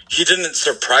 he didn't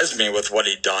surprise me with what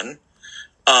he'd done.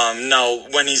 Now,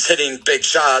 when he's hitting big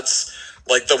shots,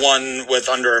 like the one with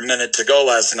under a minute to go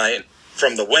last night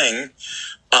from the wing,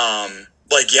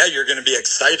 like, yeah, you're going to be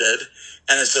excited,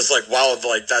 and it's just like, wow,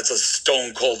 like, that's a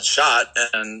stone cold shot.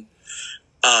 And,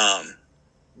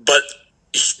 but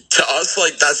to us,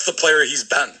 like, that's the player he's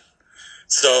been.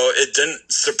 So it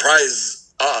didn't surprise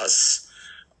us.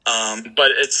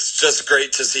 But it's just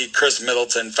great to see Chris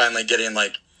Middleton finally getting,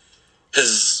 like,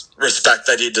 his respect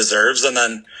that he deserves. And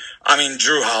then, I mean,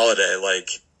 Drew Holiday,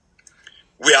 like,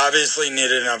 we obviously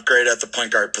needed an upgrade at the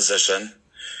point guard position,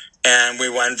 and we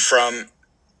went from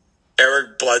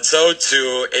Eric Bledsoe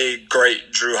to a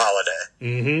great Drew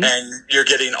Holiday. Mm-hmm. And you're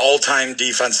getting all-time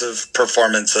defensive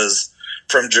performances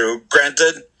from Drew.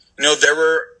 Granted, you know, there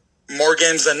were more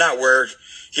games than not where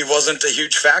he wasn't a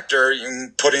huge factor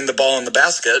in putting the ball in the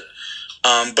basket,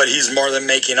 but he's more than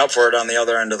making up for it on the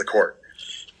other end of the court.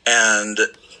 And,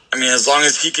 I mean, as long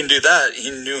as he can do that, he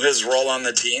knew his role on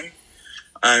the team.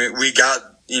 I mean, we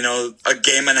got, you know, a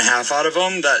game and a half out of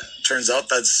him that turns out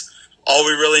that's all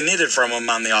we really needed from him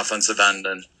on the offensive end,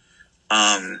 and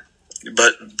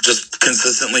but just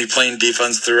consistently playing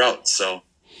defense throughout. So,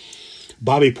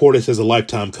 Bobby Portis has a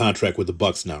lifetime contract with the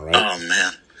Bucks now, right? Oh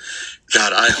man,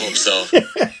 God, I hope so.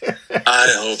 I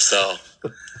hope so.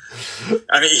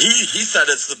 I mean, he said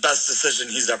it's the best decision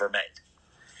he's ever made.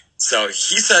 So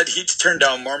he said he turned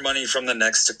down more money from the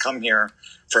Knicks to come here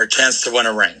for a chance to win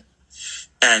a ring,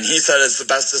 and he said it's the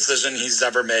best decision he's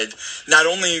ever made. Not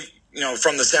only, you know,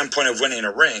 from the standpoint of winning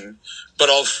a ring, but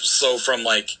also from,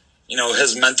 like, you know,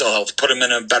 his mental health, put him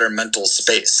in a better mental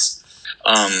space,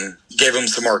 gave him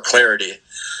some more clarity.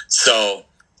 So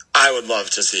I would love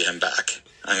to see him back.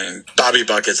 I mean, Bobby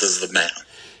Buckets is the man.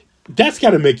 That's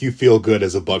got to make you feel good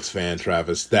as a Bucks fan,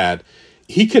 Travis, that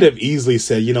he could have easily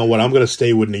said, you know what, I'm going to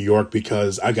stay with New York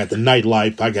because I got the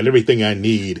nightlife, I got everything I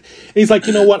need. And he's like,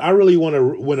 you know what, I really want to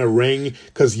win a ring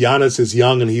because Giannis is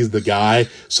young and he's the guy,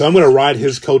 so I'm going to ride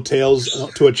his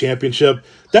coattails to a championship.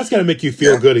 That's got to make you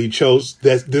feel good he chose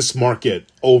this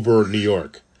market over New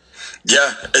York.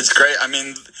 Yeah, it's great. I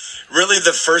mean, really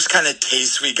the first kind of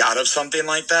taste we got of something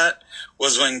like that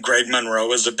was when Greg Monroe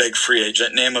was a big free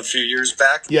agent name a few years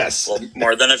back. Yes. Well,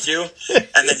 more than a few.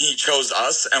 And then he chose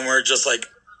us, and we're just like,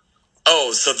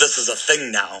 oh, so this is a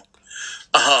thing now.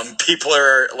 People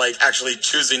are, like, actually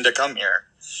choosing to come here.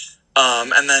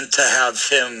 And then to have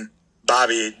him,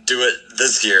 Bobby, do it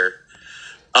this year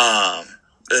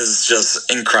is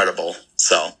just incredible.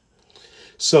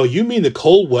 So you mean the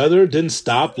cold weather didn't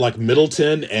stop, like,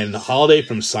 Middleton and Holiday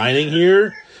from signing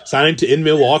in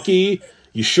Milwaukee?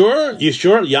 You sure?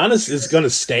 Giannis is going to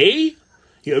stay?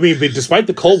 I mean, despite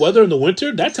the cold weather in the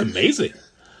winter? That's amazing.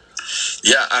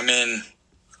 Yeah, I mean,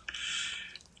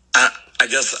 I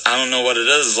guess I don't know what it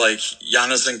is. Like,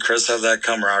 Giannis and Chris have that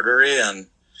camaraderie, and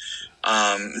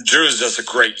Drew is just a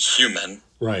great human.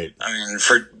 Right. I mean,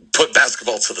 put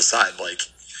basketball to the side, like,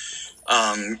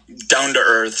 down to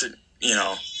earth, you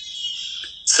know.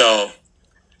 So,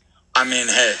 I mean,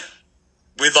 hey,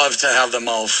 we'd love to have them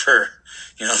all for,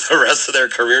 you know, the rest of their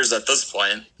careers at this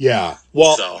point. Yeah.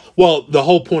 Well, the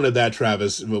whole point of that,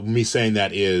 Travis, me saying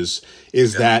that is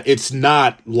that it's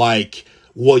not like,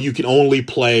 well, you can only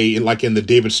play in the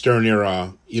David Stern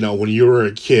era, you know, when you were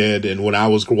a kid and when I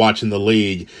was watching the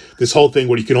league, this whole thing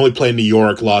where you can only play in New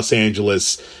York, Los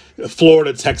Angeles,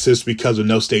 Florida, Texas because of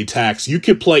no state tax. You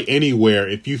can play anywhere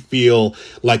if you feel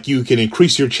like you can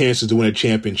increase your chances to win a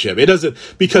championship. It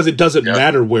doesn't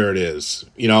matter where it is.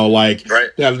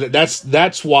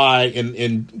 That's why,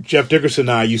 and Jeff Dickerson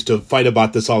and I used to fight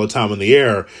about this all the time on the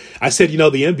air. I said, the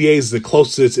NBA is the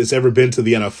closest it's ever been to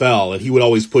the NFL, and he would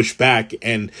always push back.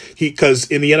 And because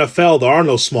in the NFL, there are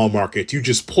no small markets. You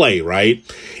just play, right?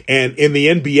 And in the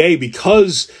NBA,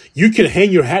 because you can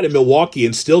hang your hat in Milwaukee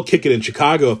and still kick it in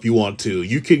Chicago if you want to.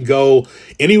 You can go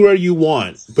anywhere you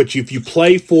want, but if you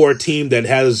play for a team that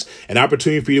has an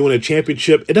opportunity for you to win a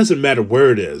championship, it doesn't matter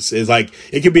where it is. It's like,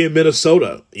 it could be in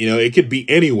Minnesota. It could be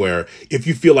anywhere if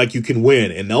you feel like you can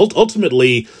win. And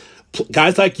ultimately,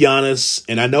 guys like Giannis,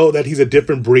 and I know that he's a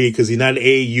different breed because he's not an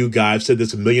AAU guy. I've said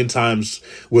this a million times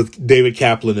with David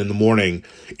Kaplan in the morning.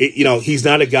 He's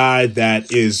not a guy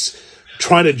that is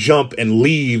trying to jump and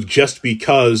leave just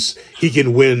because he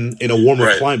can win in a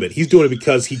warmer climate. He's doing it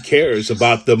because he cares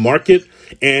about the market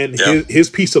and his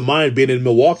peace of mind being in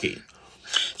Milwaukee.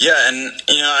 Yeah, and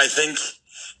I think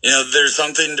there's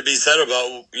something to be said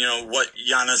about what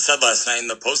Giannis said last night in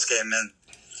the postgame, and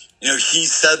he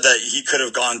said that he could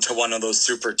have gone to one of those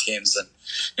super teams, and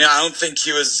I don't think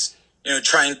he was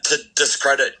trying to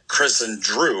discredit Chris and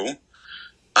Drew.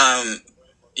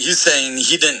 He's saying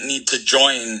he didn't need to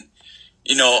join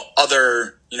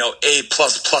other, A++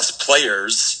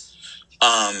 players,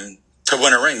 to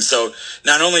win a ring. So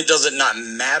not only does it not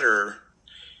matter,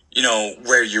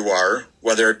 where you are,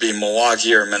 whether it be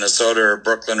Milwaukee or Minnesota or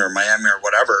Brooklyn or Miami or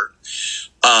whatever,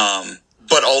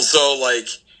 but also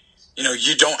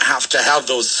you don't have to have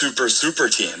those super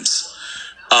teams.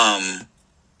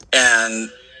 And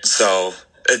so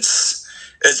it's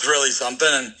really something.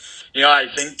 And, I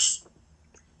think,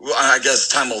 I guess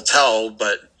time will tell,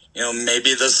 but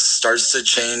maybe this starts to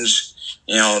change,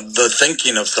 the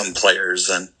thinking of some players,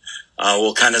 and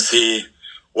we'll kind of see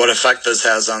what effect this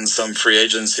has on some free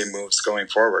agency moves going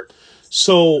forward.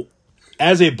 So,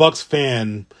 as a Bucks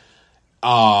fan,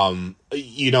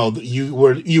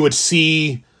 you would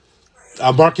see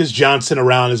Marcus Johnson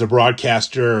around as a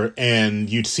broadcaster, and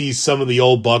you'd see some of the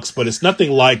old Bucks, but it's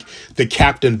nothing like the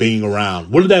captain being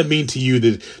around. What did that mean to you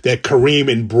that Kareem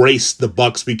embraced the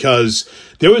Bucks? Because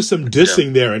there was some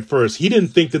dissing there at first. He didn't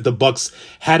think that the Bucks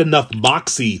had enough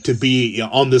moxie to be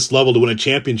on this level to win a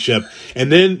championship.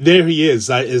 And then there he is.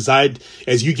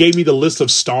 As you gave me the list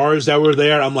of stars that were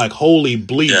there, I'm like, holy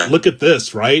bleep, look at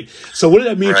this, right? So what did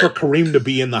that mean for Kareem to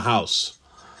be in the house?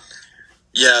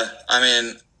 Yeah, I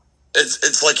mean,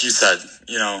 it's like you said,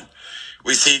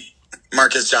 we see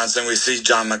Marcus Johnson, we see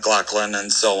John McLaughlin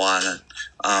and so on,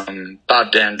 and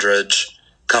Bob Dandridge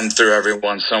come through every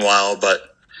once in a while,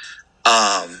 but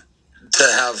to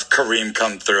have Kareem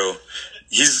come through,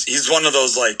 he's one of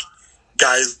those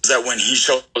guys that when he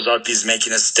shows up, he's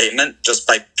making a statement just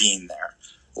by being there.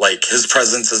 His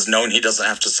presence is known, he doesn't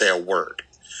have to say a word.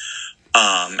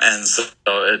 And so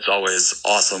it's always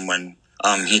awesome when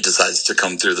he decides to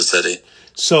come through the city.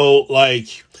 So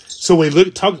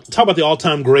we talk about the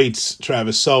all-time greats,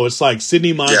 Travis. So it's like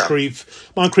Sidney Moncrief.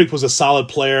 Yeah. Moncrief was a solid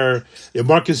player.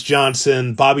 Marcus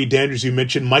Johnson, Bobby Dandridge, you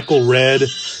mentioned, Michael Redd.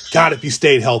 God, if he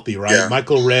stayed healthy, right? Yeah.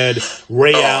 Michael Redd,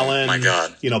 Ray Allen, my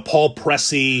God. Paul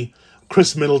Pressey,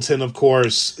 Chris Middleton, of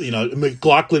course.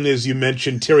 McLaughlin, as you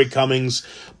mentioned, Terry Cummings.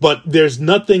 But there's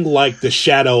nothing like the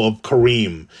shadow of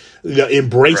Kareem.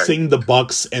 Embracing the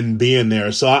Bucks and being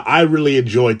there. So I really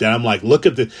enjoyed that. I'm like, look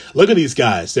at these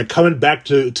guys. They're coming back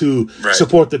to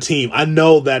support the team. I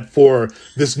know that for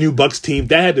this new Bucks team,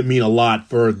 that had to mean a lot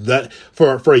for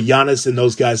Giannis and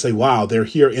those guys. Say, wow, they're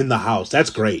here in the house.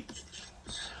 That's great.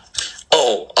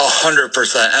 Oh,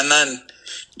 100%. And then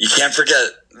you can't forget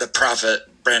the prophet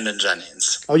Brandon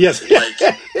Jennings. Oh yes,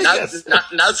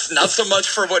 not so much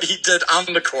for what he did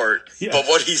on the court, but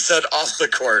what he said off the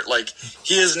court.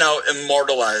 He is now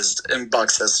immortalized in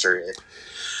Bucks history.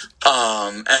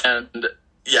 And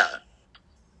yeah,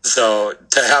 so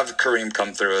to have Kareem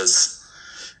come through is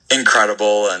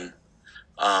incredible, and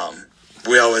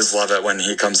we always love it when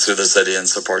he comes through the city and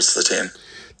supports the team.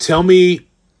 Tell me,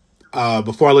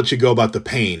 before I let you go, about the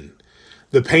pain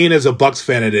as a Bucks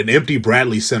fan at an empty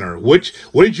Bradley Center. What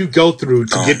did you go through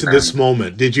to get to this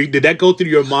moment? Did that go through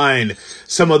your mind?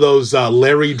 Some of those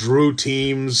Larry Drew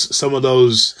teams, some of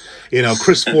those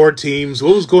Chris Ford teams.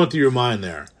 What was going through your mind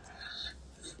there?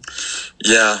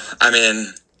 Yeah, I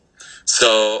mean,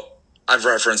 so I've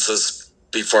referenced this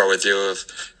before with you of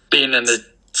being in the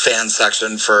fan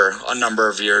section for a number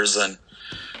of years, and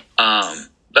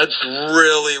that's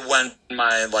really when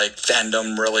my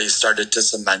fandom really started to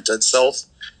cement itself,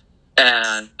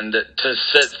 and to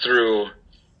sit through,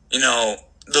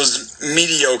 those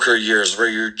mediocre years where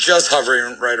you're just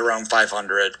hovering right around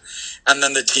 500, and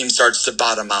then the team starts to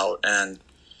bottom out, and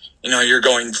you're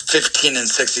going 15 and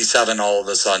 67 all of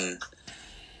a sudden,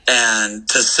 and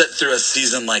to sit through a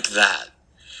season like that,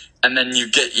 and then you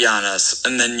get Giannis,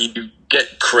 and then you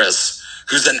get Chris,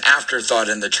 who's an afterthought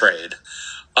in the trade.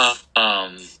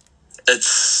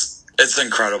 It's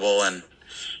incredible, and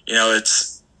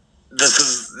this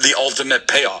is the ultimate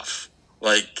payoff.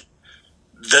 Like,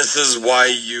 this is why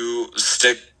you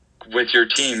stick with your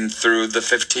team through the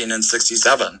 15 and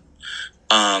 67.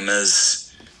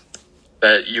 Is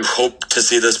that you hope to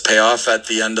see this payoff at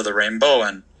the end of the rainbow,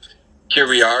 and here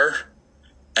we are,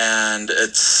 and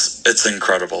it's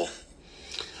incredible.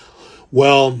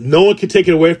 Well, no one can take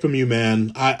it away from you,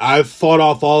 man. I've fought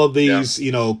off all of these,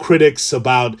 critics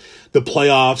about the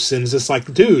playoffs, and it's just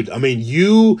like, dude, I mean,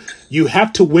 you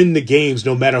have to win the games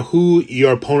no matter who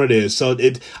your opponent is. So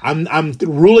I'm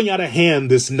ruling out of hand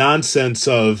this nonsense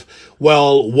of,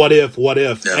 well, what if?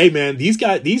 Yeah. Hey, man,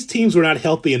 these teams were not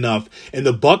healthy enough, and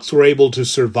the Bucks were able to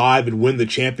survive and win the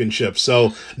championship.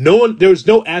 So there's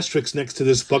no asterisk next to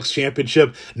this Bucks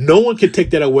championship. No one can take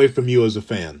that away from you as a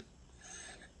fan.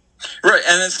 Right,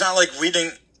 and it's not like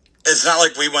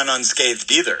we went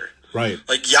unscathed either. Right.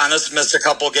 Like, Giannis missed a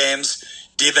couple games.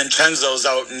 DiVincenzo's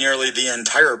out nearly the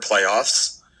entire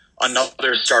playoffs,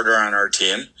 another starter on our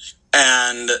team.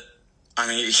 And, I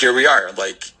mean, here we are.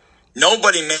 Like,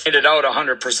 nobody made it out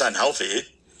 100% healthy.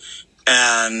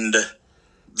 And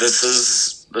this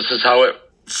is how it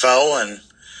fell, and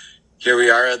here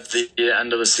we are at the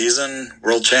end of the season,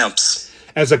 world champs.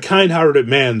 As a kind-hearted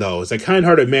man,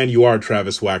 you are,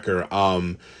 Travis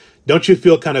Wacker. Don't you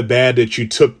feel kind of bad that you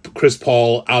took Chris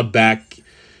Paul out back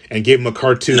and gave him a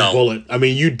cartoon bullet? I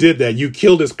mean, you did that. You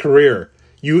killed his career.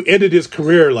 You ended his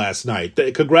career last night.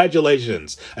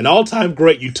 Congratulations. An all-time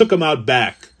great. You took him out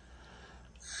back.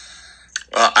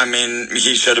 Well, I mean,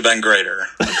 he should have been greater.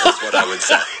 That's what I would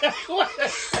say.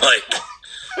 Wait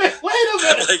a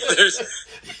minute. Like,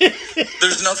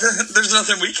 there's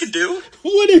nothing we can do.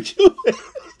 What did you?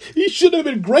 He should have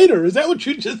been greater. Is that what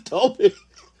you just told me?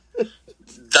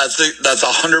 That's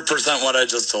 100% what I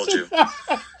just told you.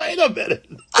 Wait a minute.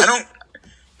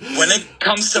 When it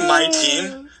comes to my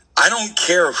team, I don't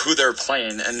care who they're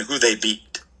playing and who they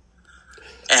beat.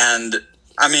 And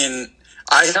I mean,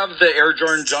 I have the Air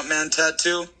Jordan Jumpman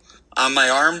tattoo on my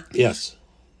arm. Yes.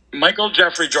 Michael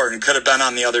Jeffrey Jordan could have been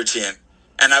on the other team,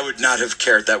 and I would not have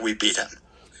cared that we beat him.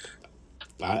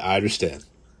 I understand.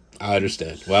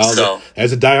 Well,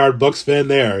 as a diehard Bucks fan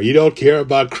there, you don't care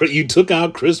about you took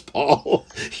out Chris Paul.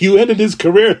 You ended his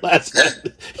career last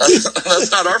night.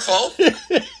 That's not our fault.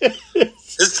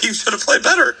 His team should have played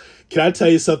better. Can I tell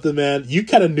you something, man? You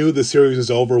kind of knew the series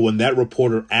was over when that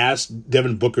reporter asked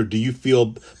Devin Booker, do you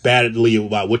feel badly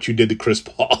about what you did to Chris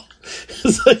Paul?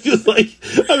 It's like,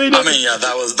 I mean, yeah,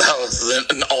 that was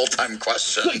an all-time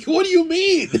question. Like, what do you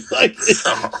mean? Like,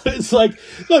 it's like,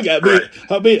 look,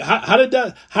 I mean, how did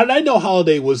I know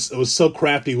Holiday was so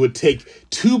crafty? Would take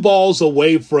 2 balls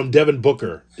away from Devin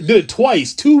Booker, did it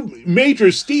twice, 2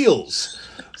 major steals.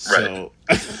 Right.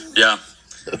 Yeah.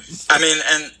 I mean,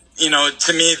 and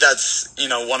to me, that's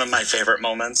one of my favorite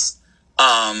moments.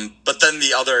 But then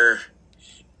the other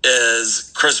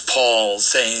is Chris Paul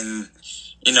saying,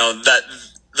 that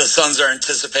the Suns are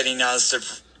anticipating Giannis to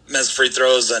miss free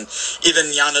throws, and even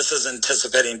Giannis is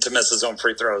anticipating to miss his own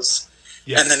free throws.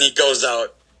 Yeah. And then he goes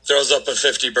out, throws up a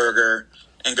 50-burger,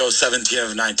 and goes 17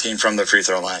 of 19 from the free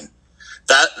throw line.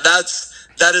 That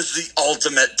is the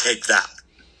ultimate take that.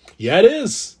 Yeah, it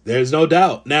is. There's no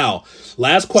doubt. Now,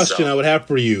 last question I would have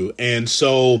for you. And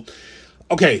so,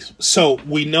 okay, so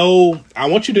we know I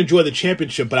want you to enjoy the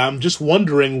championship, but I'm just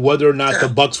wondering whether or not the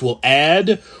Bucks will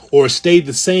add or stay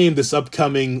the same this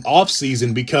upcoming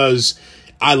offseason, because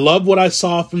I love what I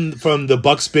saw from the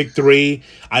Bucks' big three.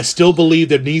 I still believe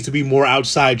there needs to be more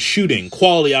outside shooting,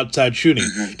 quality outside shooting.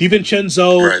 Mm-hmm.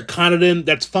 DiVincenzo, Connaughton,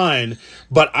 that's fine.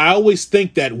 But I always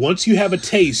think that once you have a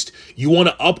taste, you want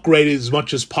to upgrade it as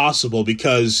much as possible,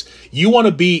 because you want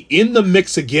to be in the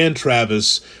mix again,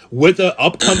 Travis, with a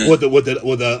upcoming with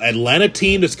a Atlanta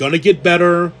team that's going to get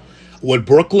better. With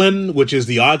Brooklyn, which is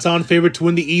the odds-on favorite to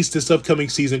win the East this upcoming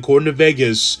season, according to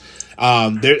Vegas.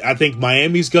 I think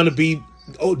Miami's going to be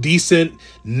decent.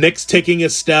 Knicks taking a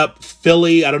step.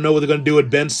 Philly, I don't know what they're going to do with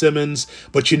Ben Simmons,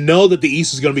 but you know that the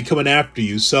East is going to be coming after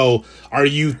you. So are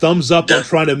you thumbs up on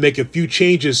trying to make a few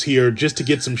changes here just to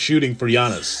get some shooting for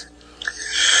Giannis?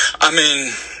 I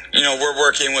mean, we're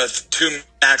working with 2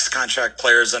 max contract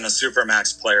players and a super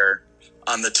max player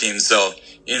on the team. So,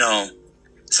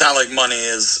 it's not like money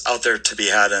is out there to be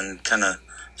had and kind of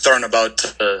thrown about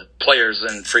to players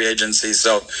in free agency.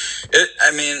 So,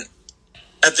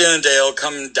 at the end of the day, it'll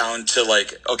come down to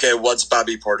like, okay, what's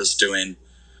Bobby Portis doing?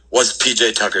 What's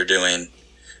PJ Tucker doing?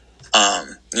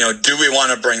 Do we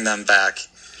want to bring them back?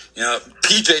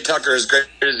 PJ Tucker, as great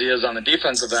as he is on the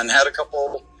defensive end, had a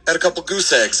couple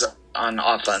goose eggs on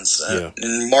offense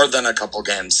in more than a couple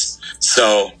games.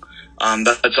 So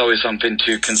that's always something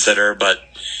to consider. But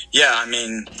yeah,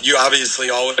 you obviously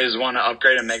always want to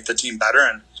upgrade and make the team better.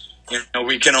 And,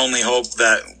 we can only hope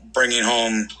that bringing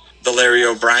home the Larry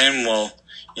O'Brien will,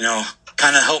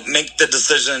 kind of help make the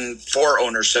decision for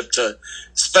ownership to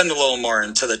spend a little more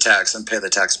into the tax and pay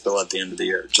the tax bill at the end of the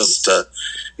year, just to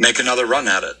make another run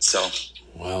at it. So,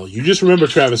 well, you just remember,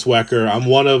 Travis Wacker, I'm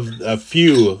one of a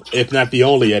few, if not the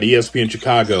only, at ESPN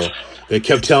Chicago that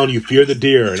kept telling you fear the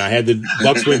deer, and I had the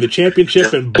Bucks win the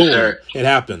championship, and boom, it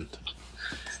happened.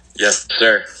 Yes,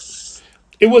 sir.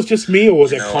 It was just me, or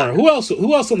was it Karn? Who else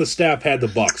on the staff had the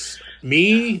Bucks?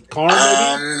 Me, Karn,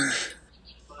 maybe?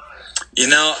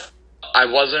 I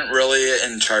wasn't really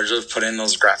in charge of putting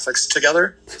those graphics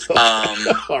together.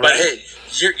 But hey,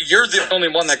 you're the only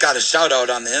one that got a shout out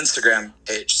on the Instagram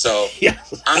page, so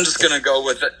I'm just gonna go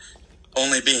with it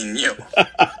only being you.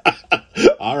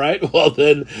 All right, well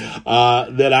then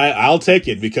I'll take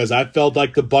it, because I felt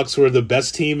like the Bucks were the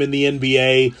best team in the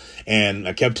NBA, and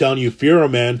I kept telling you, fear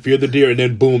them, man, fear the deer, and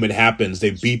then boom, it happens.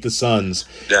 They beat the Suns,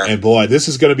 and boy, this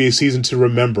is going to be a season to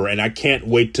remember, and I can't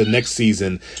wait till next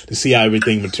season to see how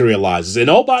everything materializes. And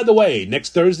oh, by the way,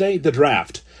 next Thursday, the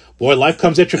draft. Boy, life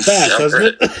comes at you fast, doesn't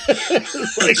it?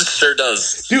 It sure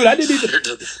does. Dude, I didn't even...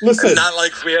 Listen. Not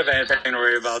like we have anything to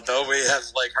worry about, though. We have,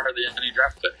 hardly any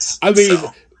draft picks.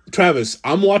 Travis,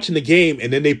 I'm watching the game,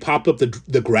 and then they pop up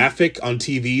the graphic on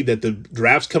TV that the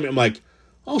draft's coming. I'm like,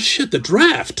 oh, shit, the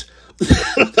draft.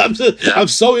 I'm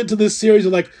so into this series.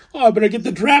 I'm like, oh, I better get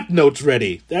the draft notes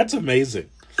ready. That's amazing.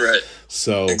 Right.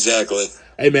 So exactly.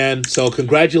 Hey, man, so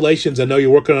congratulations. I know you're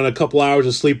working on a couple hours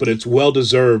of sleep, but it's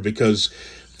well-deserved, because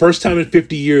first time in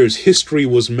 50 years, history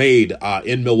was made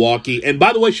in Milwaukee. And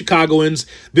by the way, Chicagoans,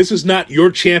 this is not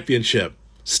your championship.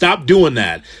 Stop doing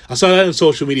that. I saw that on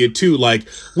social media, too. Like,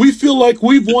 we feel like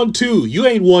we've won, too. You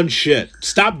ain't won shit.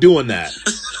 Stop doing that.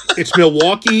 It's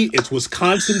Milwaukee. It's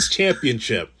Wisconsin's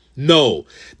championship. No.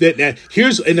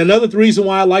 Here's another reason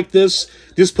why I like this.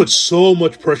 This puts so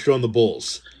much pressure on the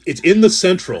Bulls. It's in the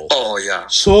Central. Oh, yeah.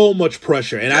 So much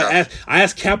pressure. And I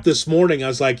asked Cap this morning, I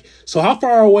was like, so how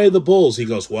far away are the Bulls? He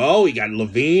goes, well, you got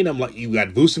Levine. I'm like, you got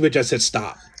Vucevic. I said,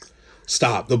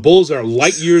 stop. The Bulls are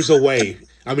light years away.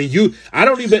 I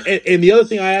don't even, and the other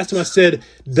thing I asked him, I said,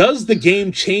 does the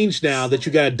game change now that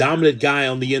you got a dominant guy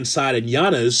on the inside and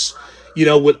Giannis,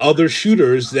 with other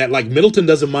shooters that, like, Middleton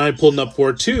doesn't mind pulling up for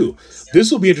it too?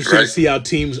 This will be interesting to see how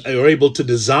teams are able to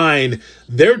design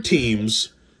their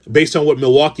teams based on what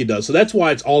Milwaukee does. So that's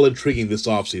why it's all intriguing this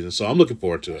offseason. So I'm looking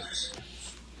forward to it.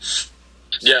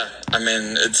 Yeah,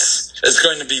 it's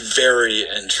going to be very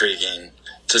intriguing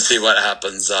to see what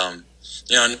happens.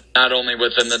 Not only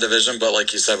within the division, but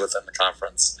like you said, within the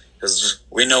conference. Because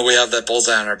we know we have that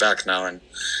bullseye on our back now, and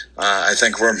I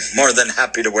think we're more than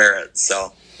happy to wear it.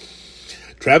 So,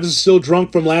 Travis is still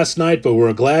drunk from last night, but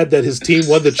we're glad that his team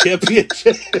won the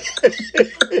championship.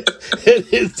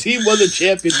 His team won the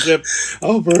championship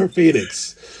over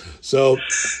Phoenix. So,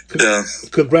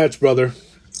 congrats, brother.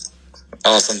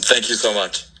 Awesome. Thank you so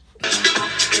much.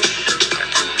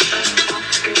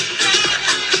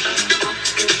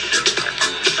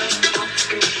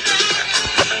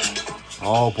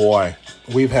 Oh, boy.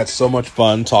 We've had so much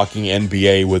fun talking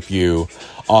NBA with you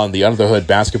on the Under the Hood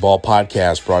Basketball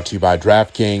Podcast, brought to you by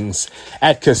DraftKings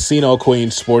at Casino Queen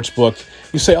Sportsbook.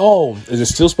 You say, oh, is it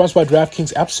still sponsored by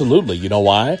DraftKings? Absolutely. You know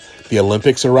why? The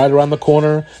Olympics are right around the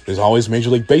corner. There's always Major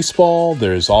League Baseball.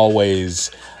 There's always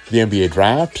the NBA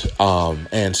draft,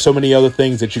 and so many other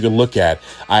things that you can look at.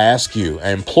 I ask you, I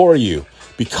implore you,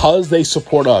 because they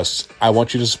support us, I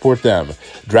want you to support them.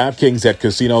 DraftKings at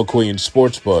Casino Queen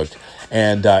Sportsbook.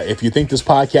 And if you think this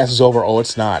podcast is over,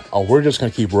 it's not. We're just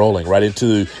going to keep rolling right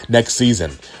into next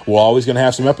season. We're always going to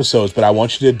have some episodes, but I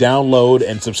want you to download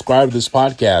and subscribe to this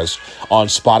podcast on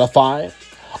Spotify,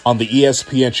 on the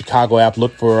ESPN Chicago app.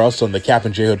 Look for us on the Cap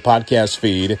and J Hood podcast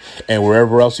feed, and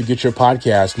wherever else you get your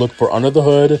podcast, look for Under the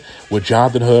Hood with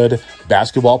Jonathan Hood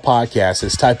Basketball Podcast.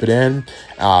 Just type it in,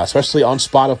 especially on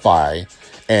Spotify,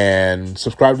 and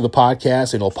subscribe to the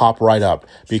podcast, and it'll pop right up,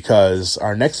 because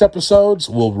our next episodes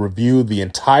will review the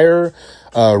entire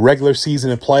regular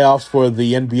season and playoffs for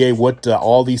the NBA, what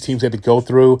all these teams had to go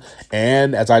through.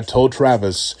 And as I told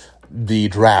Travis, the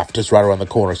draft is right around the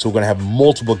corner. So we're going to have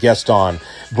multiple guests on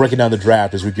breaking down the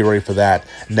draft as we get ready for that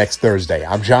next Thursday.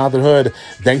 I'm Jonathan Hood.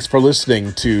 Thanks for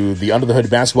listening to the Under the Hood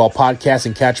Basketball Podcast,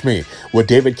 and catch me with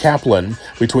David Kaplan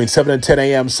between 7 and 10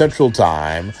 a.m. Central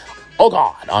Time. Oh,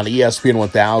 God, on ESPN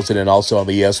 1000 and also on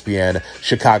the ESPN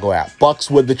Chicago app.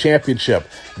 Bucks win the championship.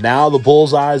 Now the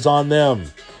bullseye's on them.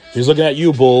 He's looking at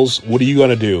you, Bulls. What are you going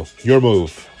to do? Your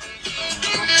move.